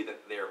they see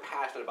that they're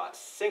passionate about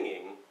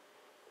singing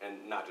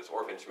and not just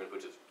orphan instruments,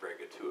 which is very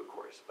good too, of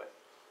course.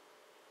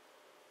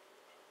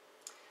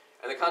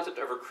 And the concept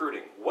of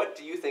recruiting. What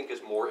do you think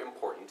is more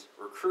important,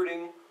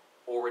 recruiting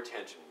or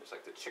retention? It's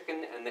like the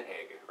chicken and the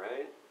egg,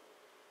 right?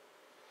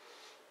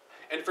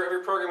 And for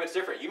every program it's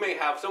different. You may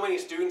have so many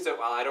students that,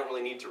 well, I don't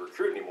really need to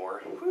recruit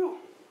anymore. Whew.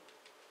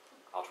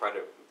 I'll try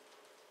to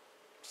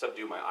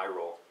subdue my eye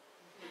roll.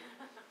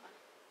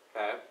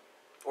 Okay?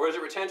 Or is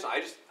it retention?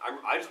 I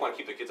just want to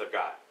keep the kids I've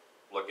got.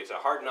 Look, it's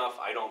hard enough.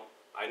 I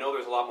know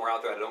there's a lot more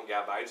out there that I don't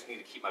get, but I just need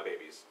to keep my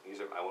babies.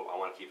 I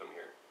want to keep them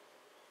here.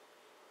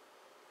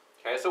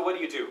 Okay, so what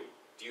do?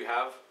 Do you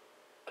have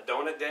a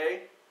donut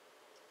day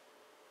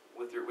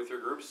with your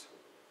groups?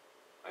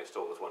 I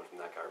stole this one from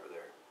that guy over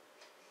there.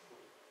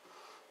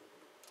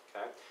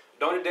 Okay.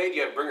 Donut day, do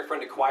you have bring a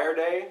friend to choir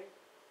day?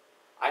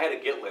 I had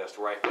a get list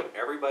where I put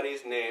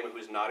everybody's name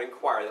who's not in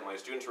choir that my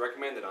students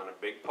recommended on a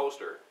big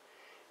poster.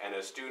 And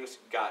as students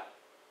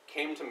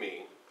came to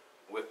me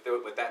with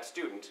that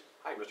student,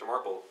 hi, Mr.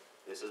 Marple,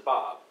 this is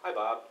Bob. Hi,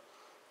 Bob.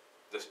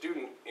 The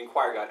student in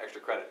choir got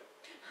extra credit.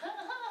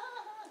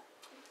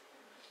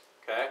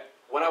 Okay?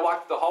 When I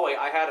walked the hallway,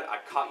 I had a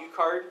caught you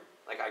card,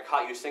 like I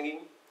caught you singing.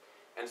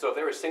 And so if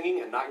they were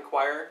singing and not in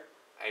choir,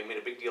 I made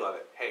a big deal of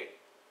it. Hey,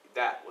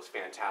 that was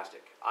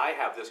fantastic. I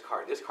have this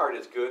card. This card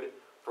is good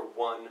for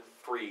 1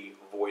 free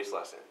voice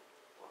lesson.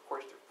 Well, of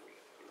course they're free.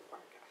 I'm the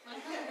choir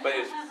guy. But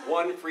it's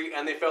 1 free,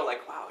 and they felt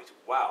like,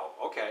 wow,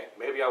 okay,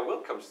 maybe I will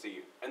come see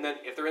you. And then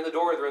if they're in the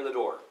door, they're in the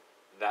door.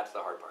 That's the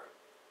hard part.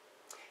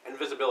 And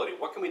visibility.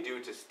 What can we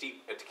do to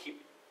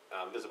keep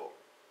visible?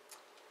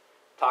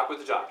 Talk with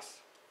the jocks.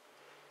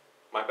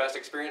 My best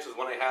experience was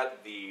when I had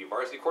the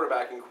varsity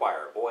quarterback in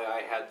choir. Boy,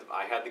 I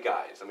had the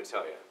guys, let me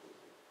tell you.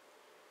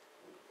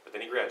 But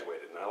then he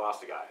graduated, and I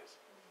lost the guys.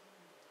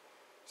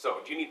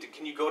 So, can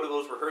you go to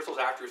those rehearsals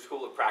after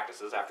school,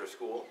 practices after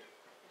school,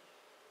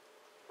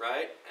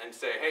 right? And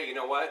say, hey, you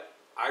know what?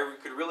 I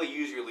could really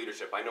use your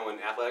leadership. I know in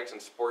athletics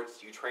and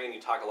sports, you train,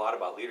 you talk a lot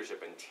about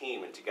leadership and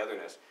team and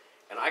togetherness,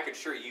 and I could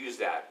sure use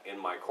that in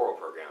my choral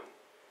program.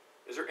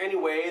 Is there any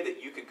way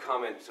that you could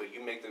come in so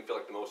you make them feel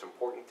like the most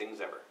important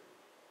things ever?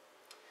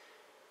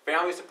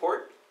 Family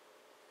support.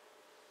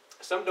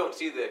 Some don't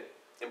see the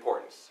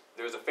importance.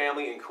 There's a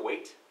family in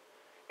Kuwait,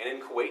 and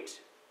in Kuwait,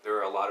 there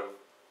are a lot of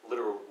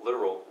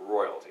literal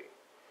royalty.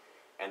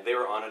 And they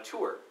were on a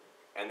tour,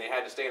 and they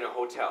had to stay in a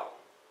hotel.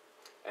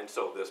 And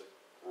so this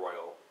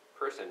royal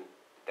person,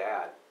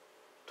 dad,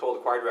 told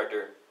the choir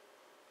director,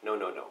 no,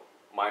 no, no.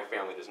 My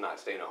family does not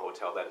stay in a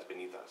hotel. That is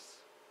beneath us.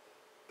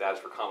 That is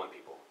for common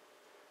people.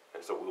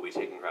 And so we'll be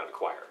taking her out of the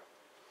choir.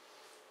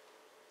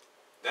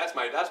 That's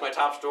my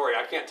top story.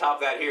 I can't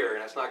top that here,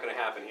 and that's not going to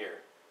happen here.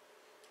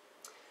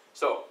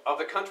 So, of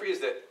the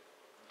countries that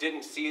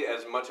didn't see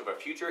as much of a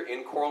future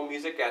in choral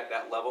music at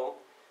that level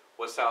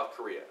was South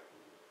Korea.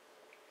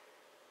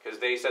 Because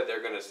they said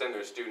they're going to send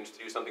their students to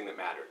do something that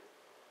mattered.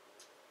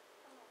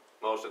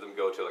 Most of them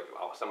go to, like,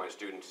 I'll send my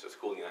students to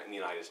school in the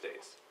United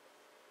States.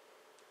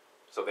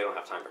 So they don't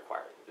have time for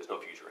choir. There's no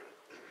future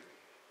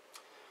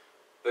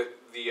in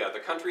it. The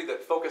country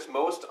that focused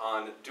most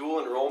on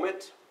dual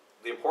enrollment,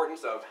 the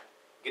importance of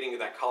getting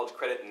that college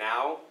credit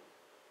now,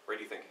 where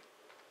do you think?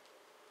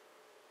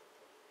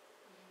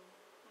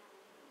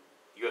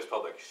 U.S.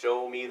 Public,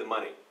 show me the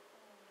money.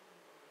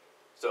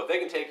 So if they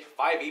can take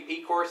 5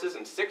 AP courses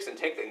and 6 and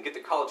get the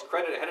college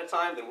credit ahead of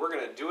time, then we're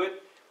going to do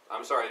it.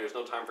 I'm sorry, there's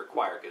no time for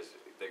choir because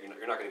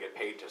you're not going to get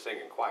paid to sing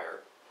in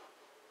choir.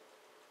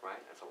 Right?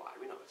 That's a lie.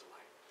 We know it's a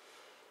lie.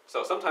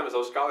 So sometimes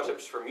those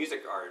scholarships for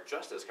music are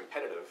just as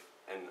competitive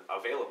and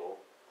available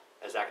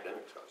as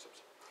academic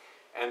scholarships.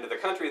 And the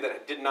country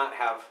that did not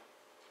have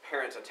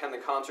parents attend the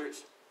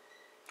concerts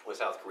was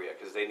South Korea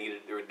because they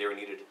were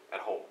needed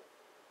at home.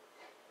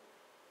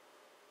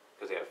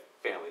 Because they have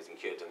families and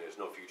kids and there's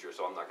no future,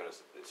 so I'm not going to,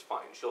 it's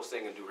fine. She'll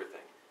sing and do her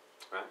thing,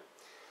 right?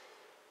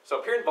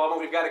 So peer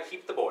involvement, we've got to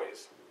keep the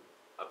boys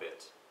a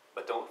bit,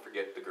 but don't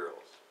forget the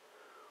girls.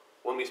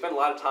 When we spend a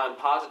lot of time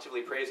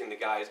positively praising the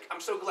guys,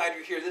 I'm so glad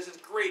you're here, this is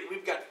great,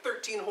 we've got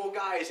 13 whole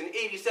guys and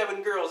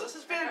 87 girls, this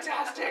is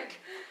fantastic.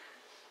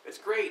 It's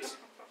great.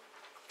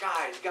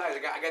 Guys,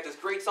 I got this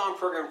great song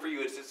program for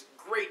you, it's this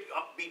great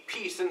upbeat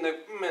piece, and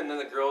then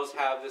the girls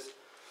have this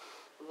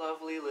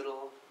lovely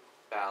little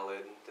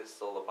ballad, this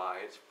lullaby,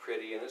 it's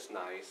pretty and it's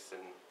nice,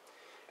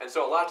 and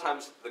so a lot of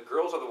times the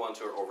girls are the ones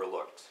who are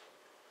overlooked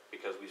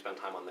because we spend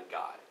time on the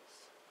guys.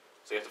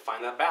 So you have to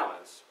find that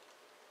balance.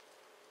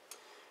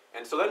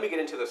 And so then we get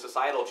into the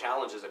societal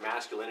challenges of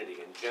masculinity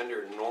and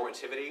gender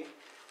normativity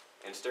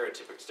and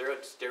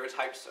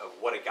stereotypes of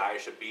what a guy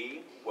should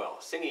be. Well,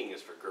 singing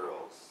is for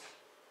girls.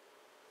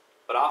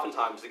 But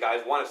oftentimes the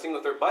guys want to sing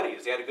with their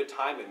buddies. They had a good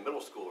time in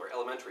middle school or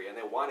elementary and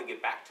they want to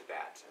get back to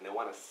that and they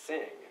want to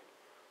sing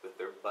with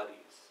their buddies.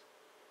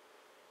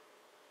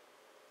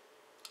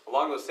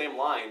 Along those same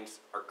lines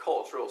are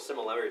cultural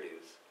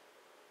similarities.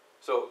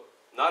 So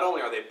not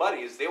only are they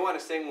buddies, they want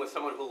to sing with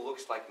someone who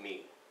looks like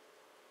me.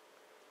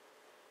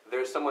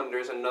 There's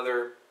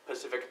another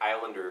Pacific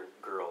Islander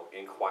girl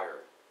in choir.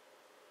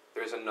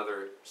 There's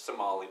another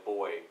Somali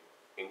boy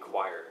in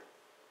choir.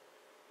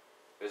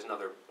 There's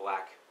another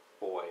black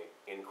boy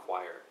in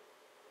choir.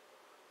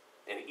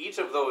 And each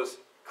of those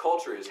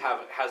cultures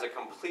has a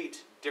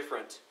complete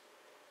different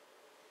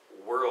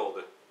world,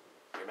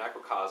 a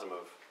macrocosm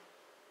of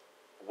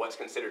what's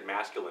considered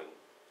masculine.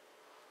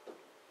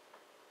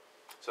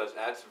 So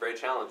that's very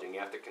challenging. You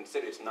have to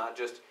consider it's not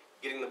just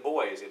getting the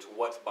boys, it's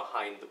what's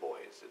behind the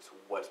boys. It's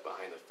what's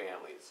behind the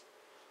families.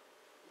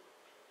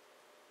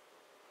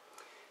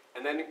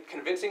 And then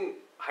convincing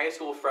high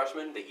school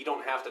freshmen that you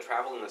don't have to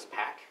travel in this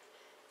pack.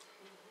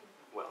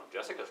 Well,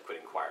 Jessica's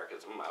quitting choir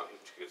because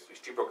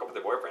she broke up with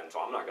her boyfriend,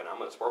 so I'm going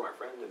to support my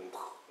friend, and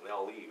they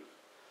all leave.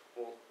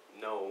 Well,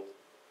 no.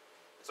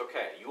 It's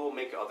okay. You will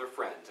make other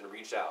friends and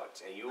reach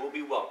out, and you will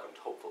be welcomed,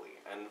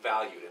 hopefully, and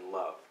valued and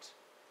loved.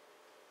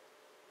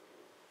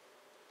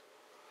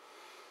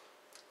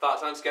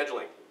 Thoughts on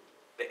scheduling.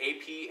 The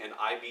AP and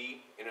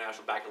IB,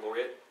 International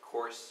Baccalaureate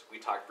course, we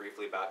talked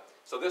briefly about.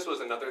 So this was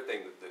another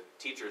thing that the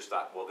teachers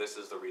thought, well, this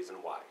is the reason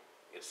why.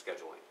 It's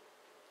scheduling.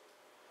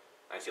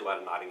 I see a lot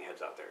of nodding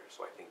heads out there,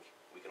 so I think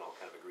we can all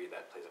kind of agree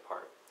that plays a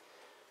part.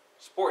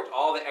 Sports,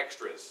 all the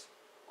extras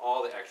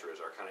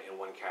are kind of in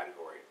one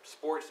category.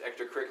 Sports,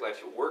 extracurricular,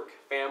 work,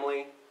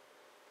 family,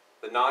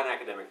 the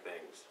non-academic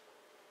things.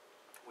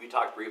 We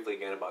talked briefly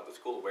again about the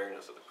school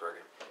awareness of the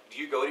program. Do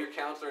you go to your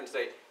counselor and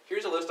say,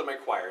 here's a list of my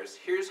choirs,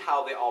 here's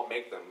how they all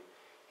make them,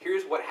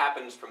 here's what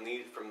happens from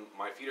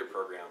my feeder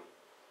program,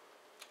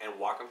 and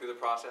walk them through the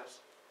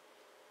process?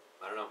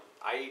 I don't know.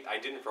 I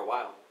didn't for a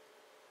while.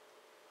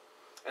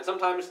 And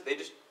sometimes they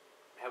just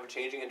have a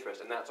changing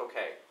interest, and that's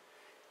okay.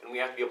 And we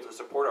have to be able to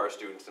support our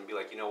students and be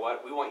like, you know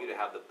what, we want you to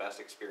have the best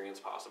experience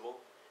possible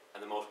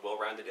and the most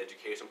well-rounded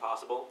education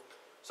possible.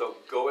 So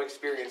go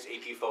experience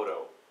AP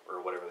Photo,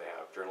 or whatever they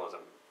have,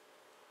 journalism.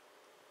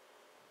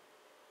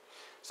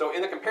 So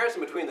in the comparison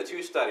between the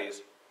two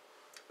studies,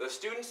 The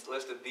students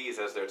listed these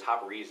as their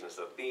top reasons,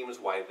 the themes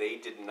why they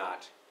did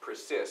not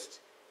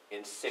persist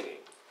in singing.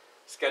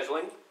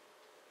 Scheduling,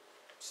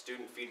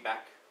 student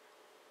feedback,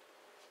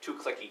 too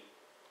cliquey,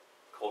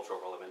 cultural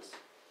relevance,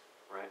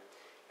 right?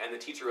 And the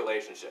teacher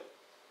relationship.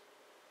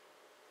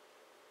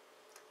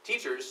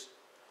 Teachers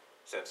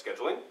said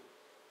scheduling,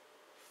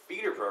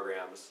 feeder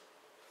programs,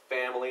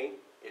 family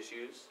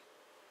issues,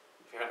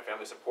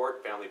 family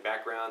support, family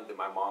background, that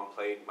my mom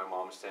played, my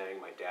mom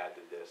sang, my dad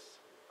did this,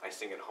 I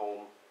sing at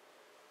home,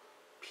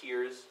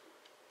 peers.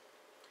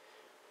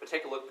 But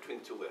take a look between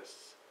the two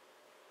lists.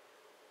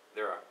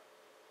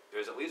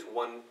 There's at least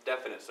one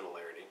definite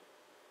similarity,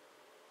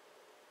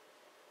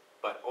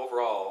 but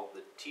overall,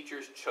 the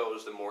teachers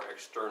chose the more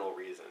external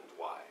reasons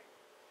why.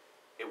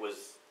 It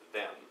was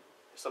them.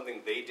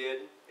 Something they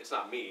did. It's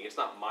not me. It's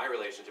not my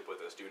relationship with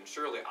a student.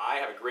 Surely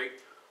I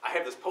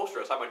have this poster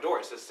outside my door.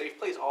 It says safe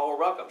place, all are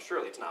welcome.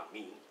 Surely it's not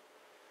me,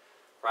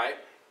 right?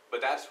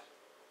 But that's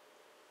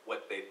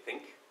what they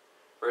think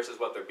versus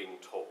what they're being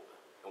told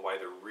and why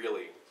they're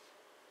really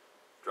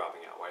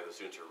dropping out, why the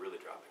students are really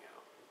dropping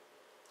out.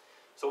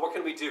 So what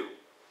can we do?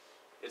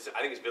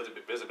 I think it's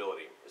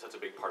visibility. That's a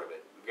big part of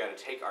it. We've got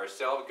to take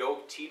ourselves, go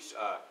teach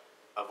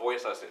a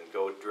voice lesson,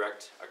 go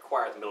direct a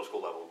choir at the middle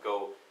school level,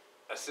 go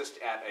assist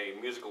at a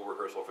musical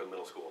rehearsal for the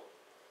middle school.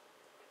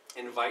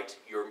 Invite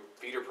your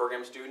feeder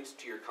program students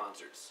to your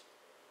concerts.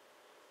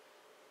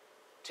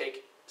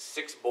 Take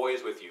 6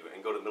 boys with you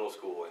and go to middle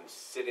school and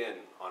sit in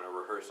on a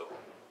rehearsal.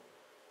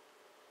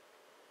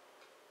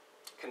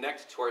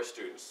 Connect to our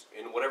students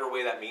in whatever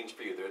way that means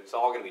for you. It's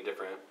all going to be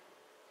different.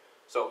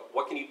 So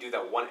what can you do,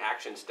 that one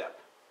action step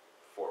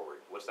forward?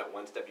 What's that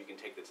one step you can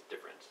take that's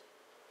different?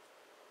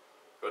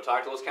 Go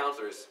talk to those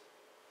counselors.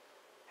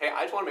 Hey,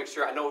 I just want to make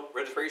sure, I know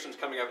registration's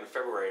coming up in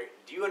February.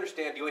 Do you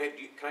understand,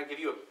 can I give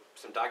you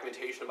some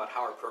documentation about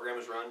how our program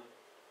is run?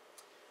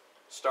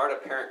 Start a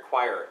parent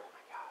choir. Oh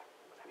my God,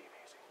 wouldn't that be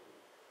amazing?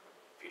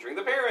 Featuring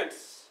the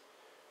parents.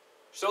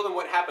 Show them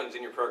what happens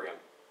in your program.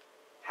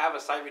 Have a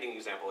sight reading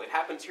example. It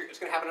happens here. It's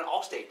going to happen at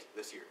Allstate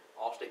this year.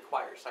 Allstate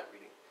choir, sight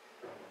reading.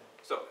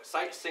 So,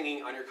 sight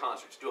singing on your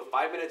concerts. Do a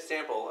 5-minute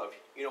sample of,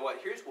 you know what,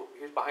 here's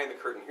behind the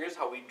curtain. Here's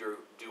how we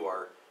do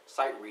our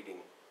sight reading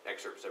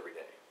excerpts every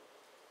day.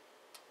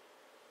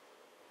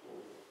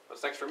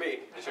 What's next for me?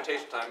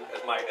 Dissertation time,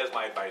 as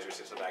my advisor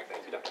sits in the back.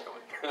 Thank you, Dr.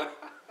 Cohen.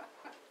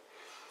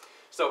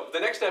 So, the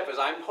next step is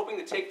I'm hoping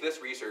to take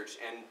this research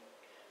and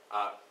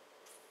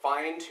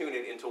fine-tune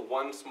it into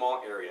one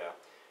small area.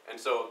 And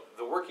so,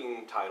 the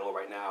working title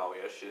right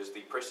now-ish is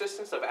The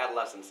Persistence of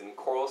Adolescents in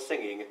Choral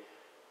Singing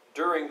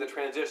During the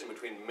Transition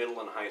Between Middle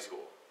and High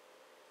School.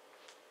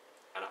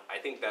 And I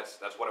think that's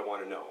what I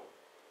want to know.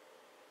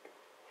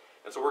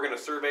 And so we're going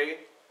to survey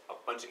a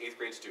bunch of 8th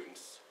grade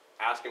students,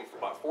 ask them for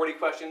about 40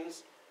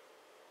 questions.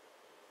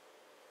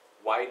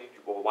 Why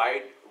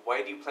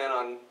do you plan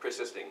on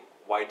persisting?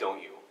 Why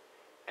don't you?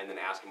 And then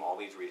ask them all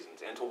these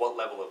reasons, and to what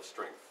level of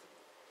strength.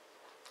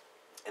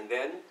 And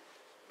then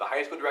the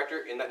high school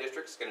director in that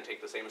district is going to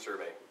take the same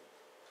survey.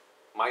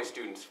 My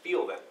students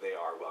feel that they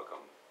are welcome,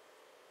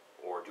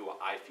 or do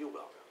I feel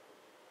welcome?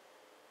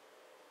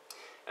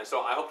 And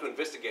so I hope to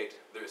investigate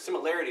the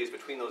similarities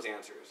between those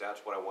answers.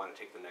 That's what I want to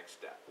take the next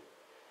step.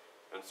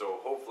 And so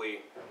hopefully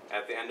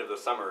at the end of the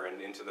summer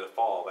and into the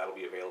fall, that'll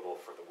be available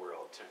for the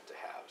world to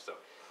have. So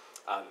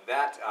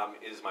that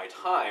is my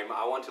time.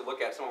 I want to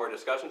look at some of our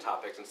discussion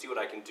topics and see what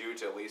I can do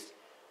to at least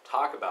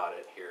talk about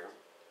it here.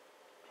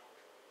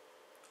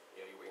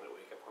 Yeah, you going to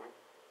wake up for me?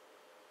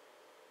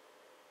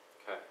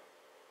 Okay.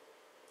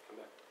 Come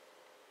back.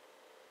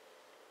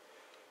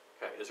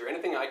 Okay, is there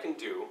anything I can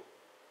do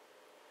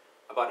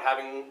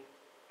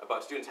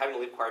about students having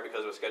to leave choir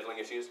because of scheduling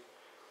issues?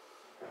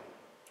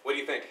 What do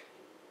you think?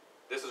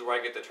 This is where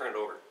I get to turn it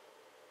over.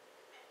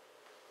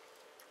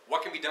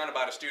 What can be done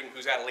about a student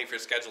who's had to leave for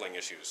scheduling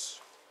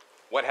issues?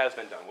 What has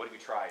been done? What have you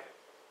tried?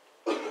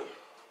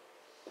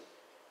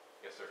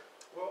 Yes, sir.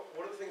 Well,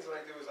 one of the things that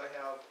I do is I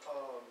have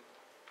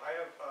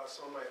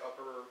some of my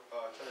upper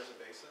tenors and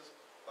basses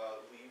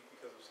leave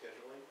because of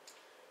scheduling.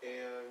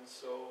 And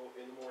so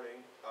in the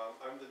morning,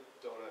 I'm the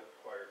donut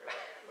choir guy,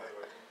 by the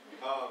way.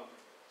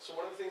 So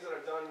one of the things that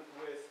I've done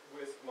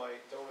with my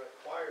donut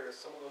choir is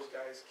some of those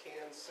guys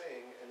can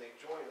sing and they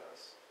join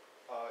us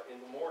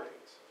in the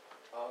mornings.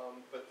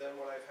 But then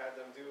what I've had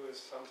them do is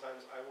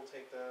sometimes I will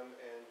take them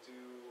and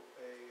do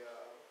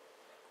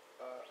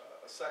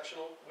a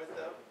sectional with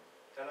them,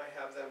 and I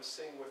have them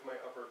sing with my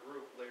upper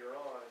group later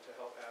on to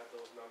help add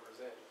those numbers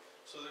in.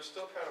 So they're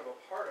still kind of a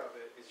part of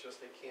it, it's just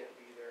they can't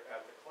be there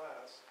at the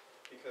class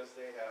because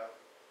they have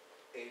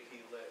AP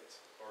Lit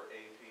or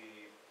AP.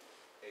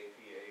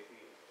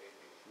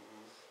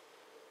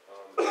 So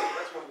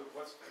that's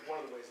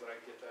one of the ways that I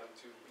get them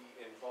to be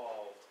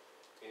involved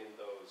in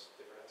those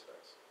different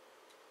aspects.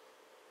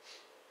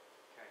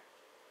 Okay.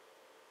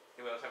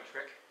 Anyone else have a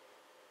trick?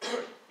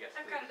 Yes,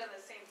 I've please. kind of done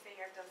the same thing.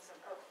 I've done some,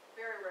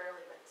 very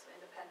rarely, but some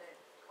independent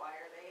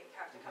choir. They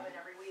have to come in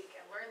every week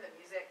and learn the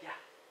music. Yeah.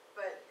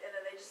 And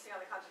then they just sing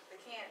on the concert.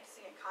 They can't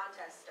sing at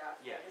contest stuff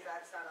Yeah. because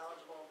that's not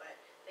eligible, but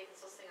they can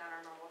still sing on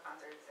our normal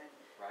concerts. And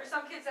for Right.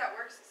 some kids that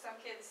works, some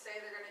kids say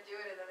they're gonna do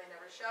it and then they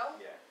never show.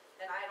 Yeah.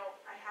 And I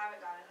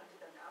haven't gone and hunted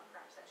them down,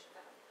 perhaps I should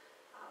have.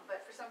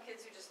 But for some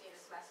kids who just need a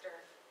semester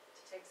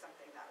to take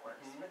something that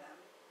works for them.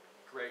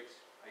 Great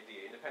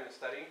idea. Independent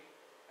study.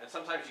 And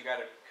sometimes you got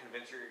to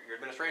convince your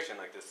administration,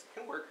 like, this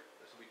can work.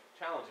 This will be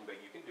challenging,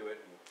 but you can do it,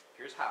 and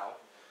here's how.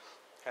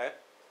 Okay?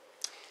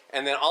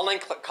 And then online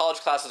college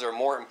classes are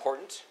more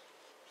important,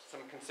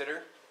 some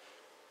consider.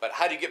 But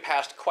how do you get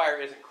past choir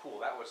isn't cool?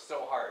 That was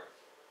so hard.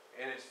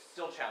 And it's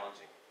still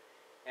challenging.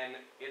 And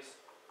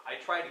I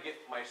try to get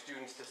my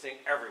students to sing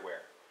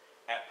everywhere.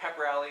 At pep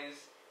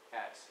rallies,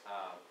 at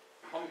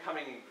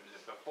homecoming,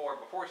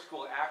 before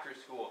school, after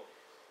school,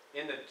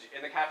 in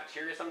the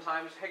cafeteria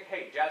sometimes.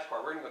 Hey, jazz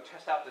choir, we're going to go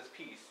test out this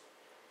piece.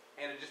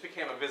 And it just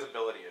became a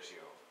visibility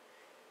issue.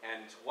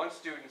 And once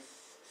students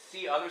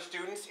see other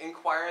students in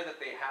choir that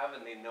they have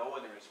and they know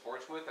and they're in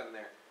sports with, and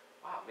they're,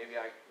 wow, maybe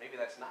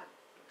that's not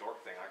a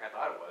dork thing like I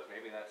thought it was.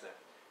 Maybe that's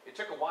it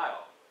took a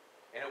while.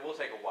 And it will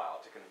take a while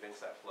to convince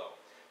that flow.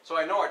 So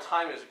I know our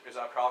time is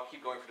up. I'll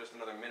keep going for just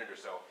another minute or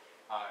so.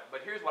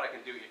 But here's what I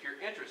can do. If you're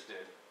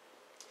interested,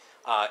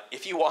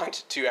 if you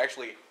want to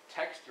actually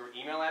text your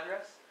email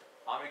address,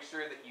 I'll make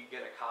sure that you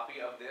get a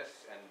copy of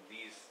this and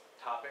these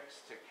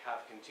topics to have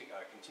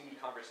continued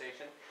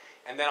conversation.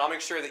 And then I'll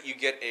make sure that you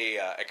get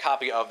a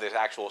copy of this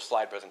actual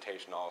slide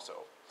presentation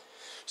also.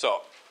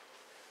 So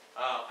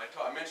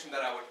I mentioned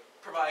that I would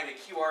provide a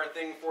QR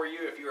thing for you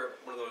if you're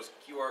one of those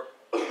QR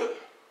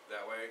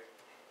that way.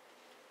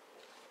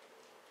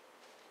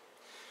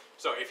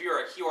 So if you're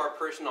a QR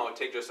person, I'll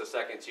take just a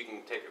second so you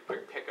can take a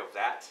quick pic of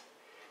that.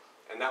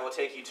 And that will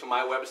take you to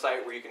my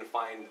website where you can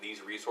find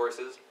these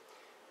resources.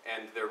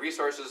 And they're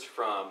resources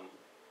from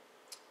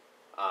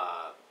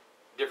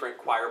different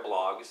choir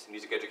blogs,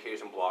 music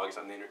education blogs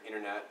on the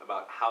internet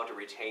about how to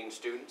retain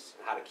students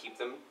and how to keep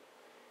them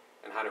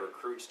and how to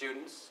recruit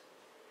students.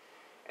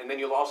 And then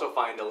you'll also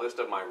find a list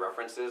of my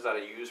references that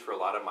I use for a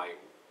lot of my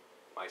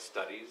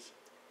studies,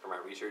 for my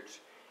research.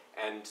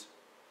 And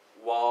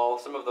while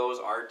some of those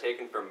are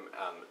taken from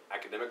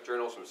academic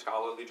journals, from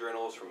scholarly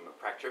journals, from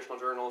practitioner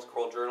journals,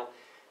 choral journal,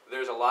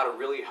 there's a lot of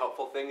really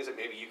helpful things that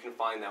maybe you can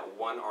find that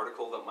one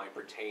article that might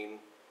pertain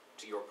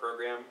to your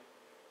program.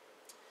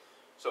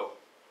 So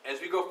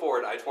as we go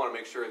forward, I just want to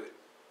make sure that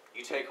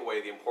you take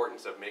away the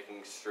importance of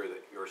making sure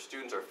that your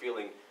students are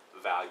feeling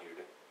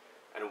valued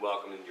and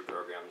welcomed in your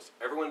programs.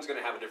 Everyone's going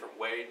to have a different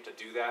way to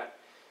do that.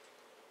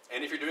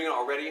 And if you're doing it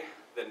already,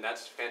 then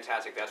that's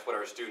fantastic. That's what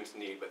our students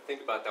need. But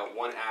think about that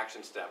one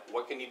action step.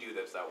 What can you do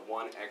that's that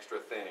one extra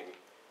thing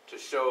to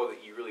show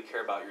that you really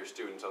care about your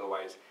students?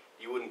 Otherwise,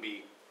 you wouldn't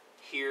be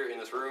here in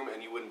this room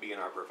and you wouldn't be in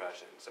our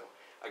profession. So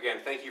again,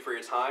 thank you for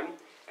your time,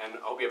 and I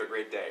hope you have a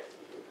great day.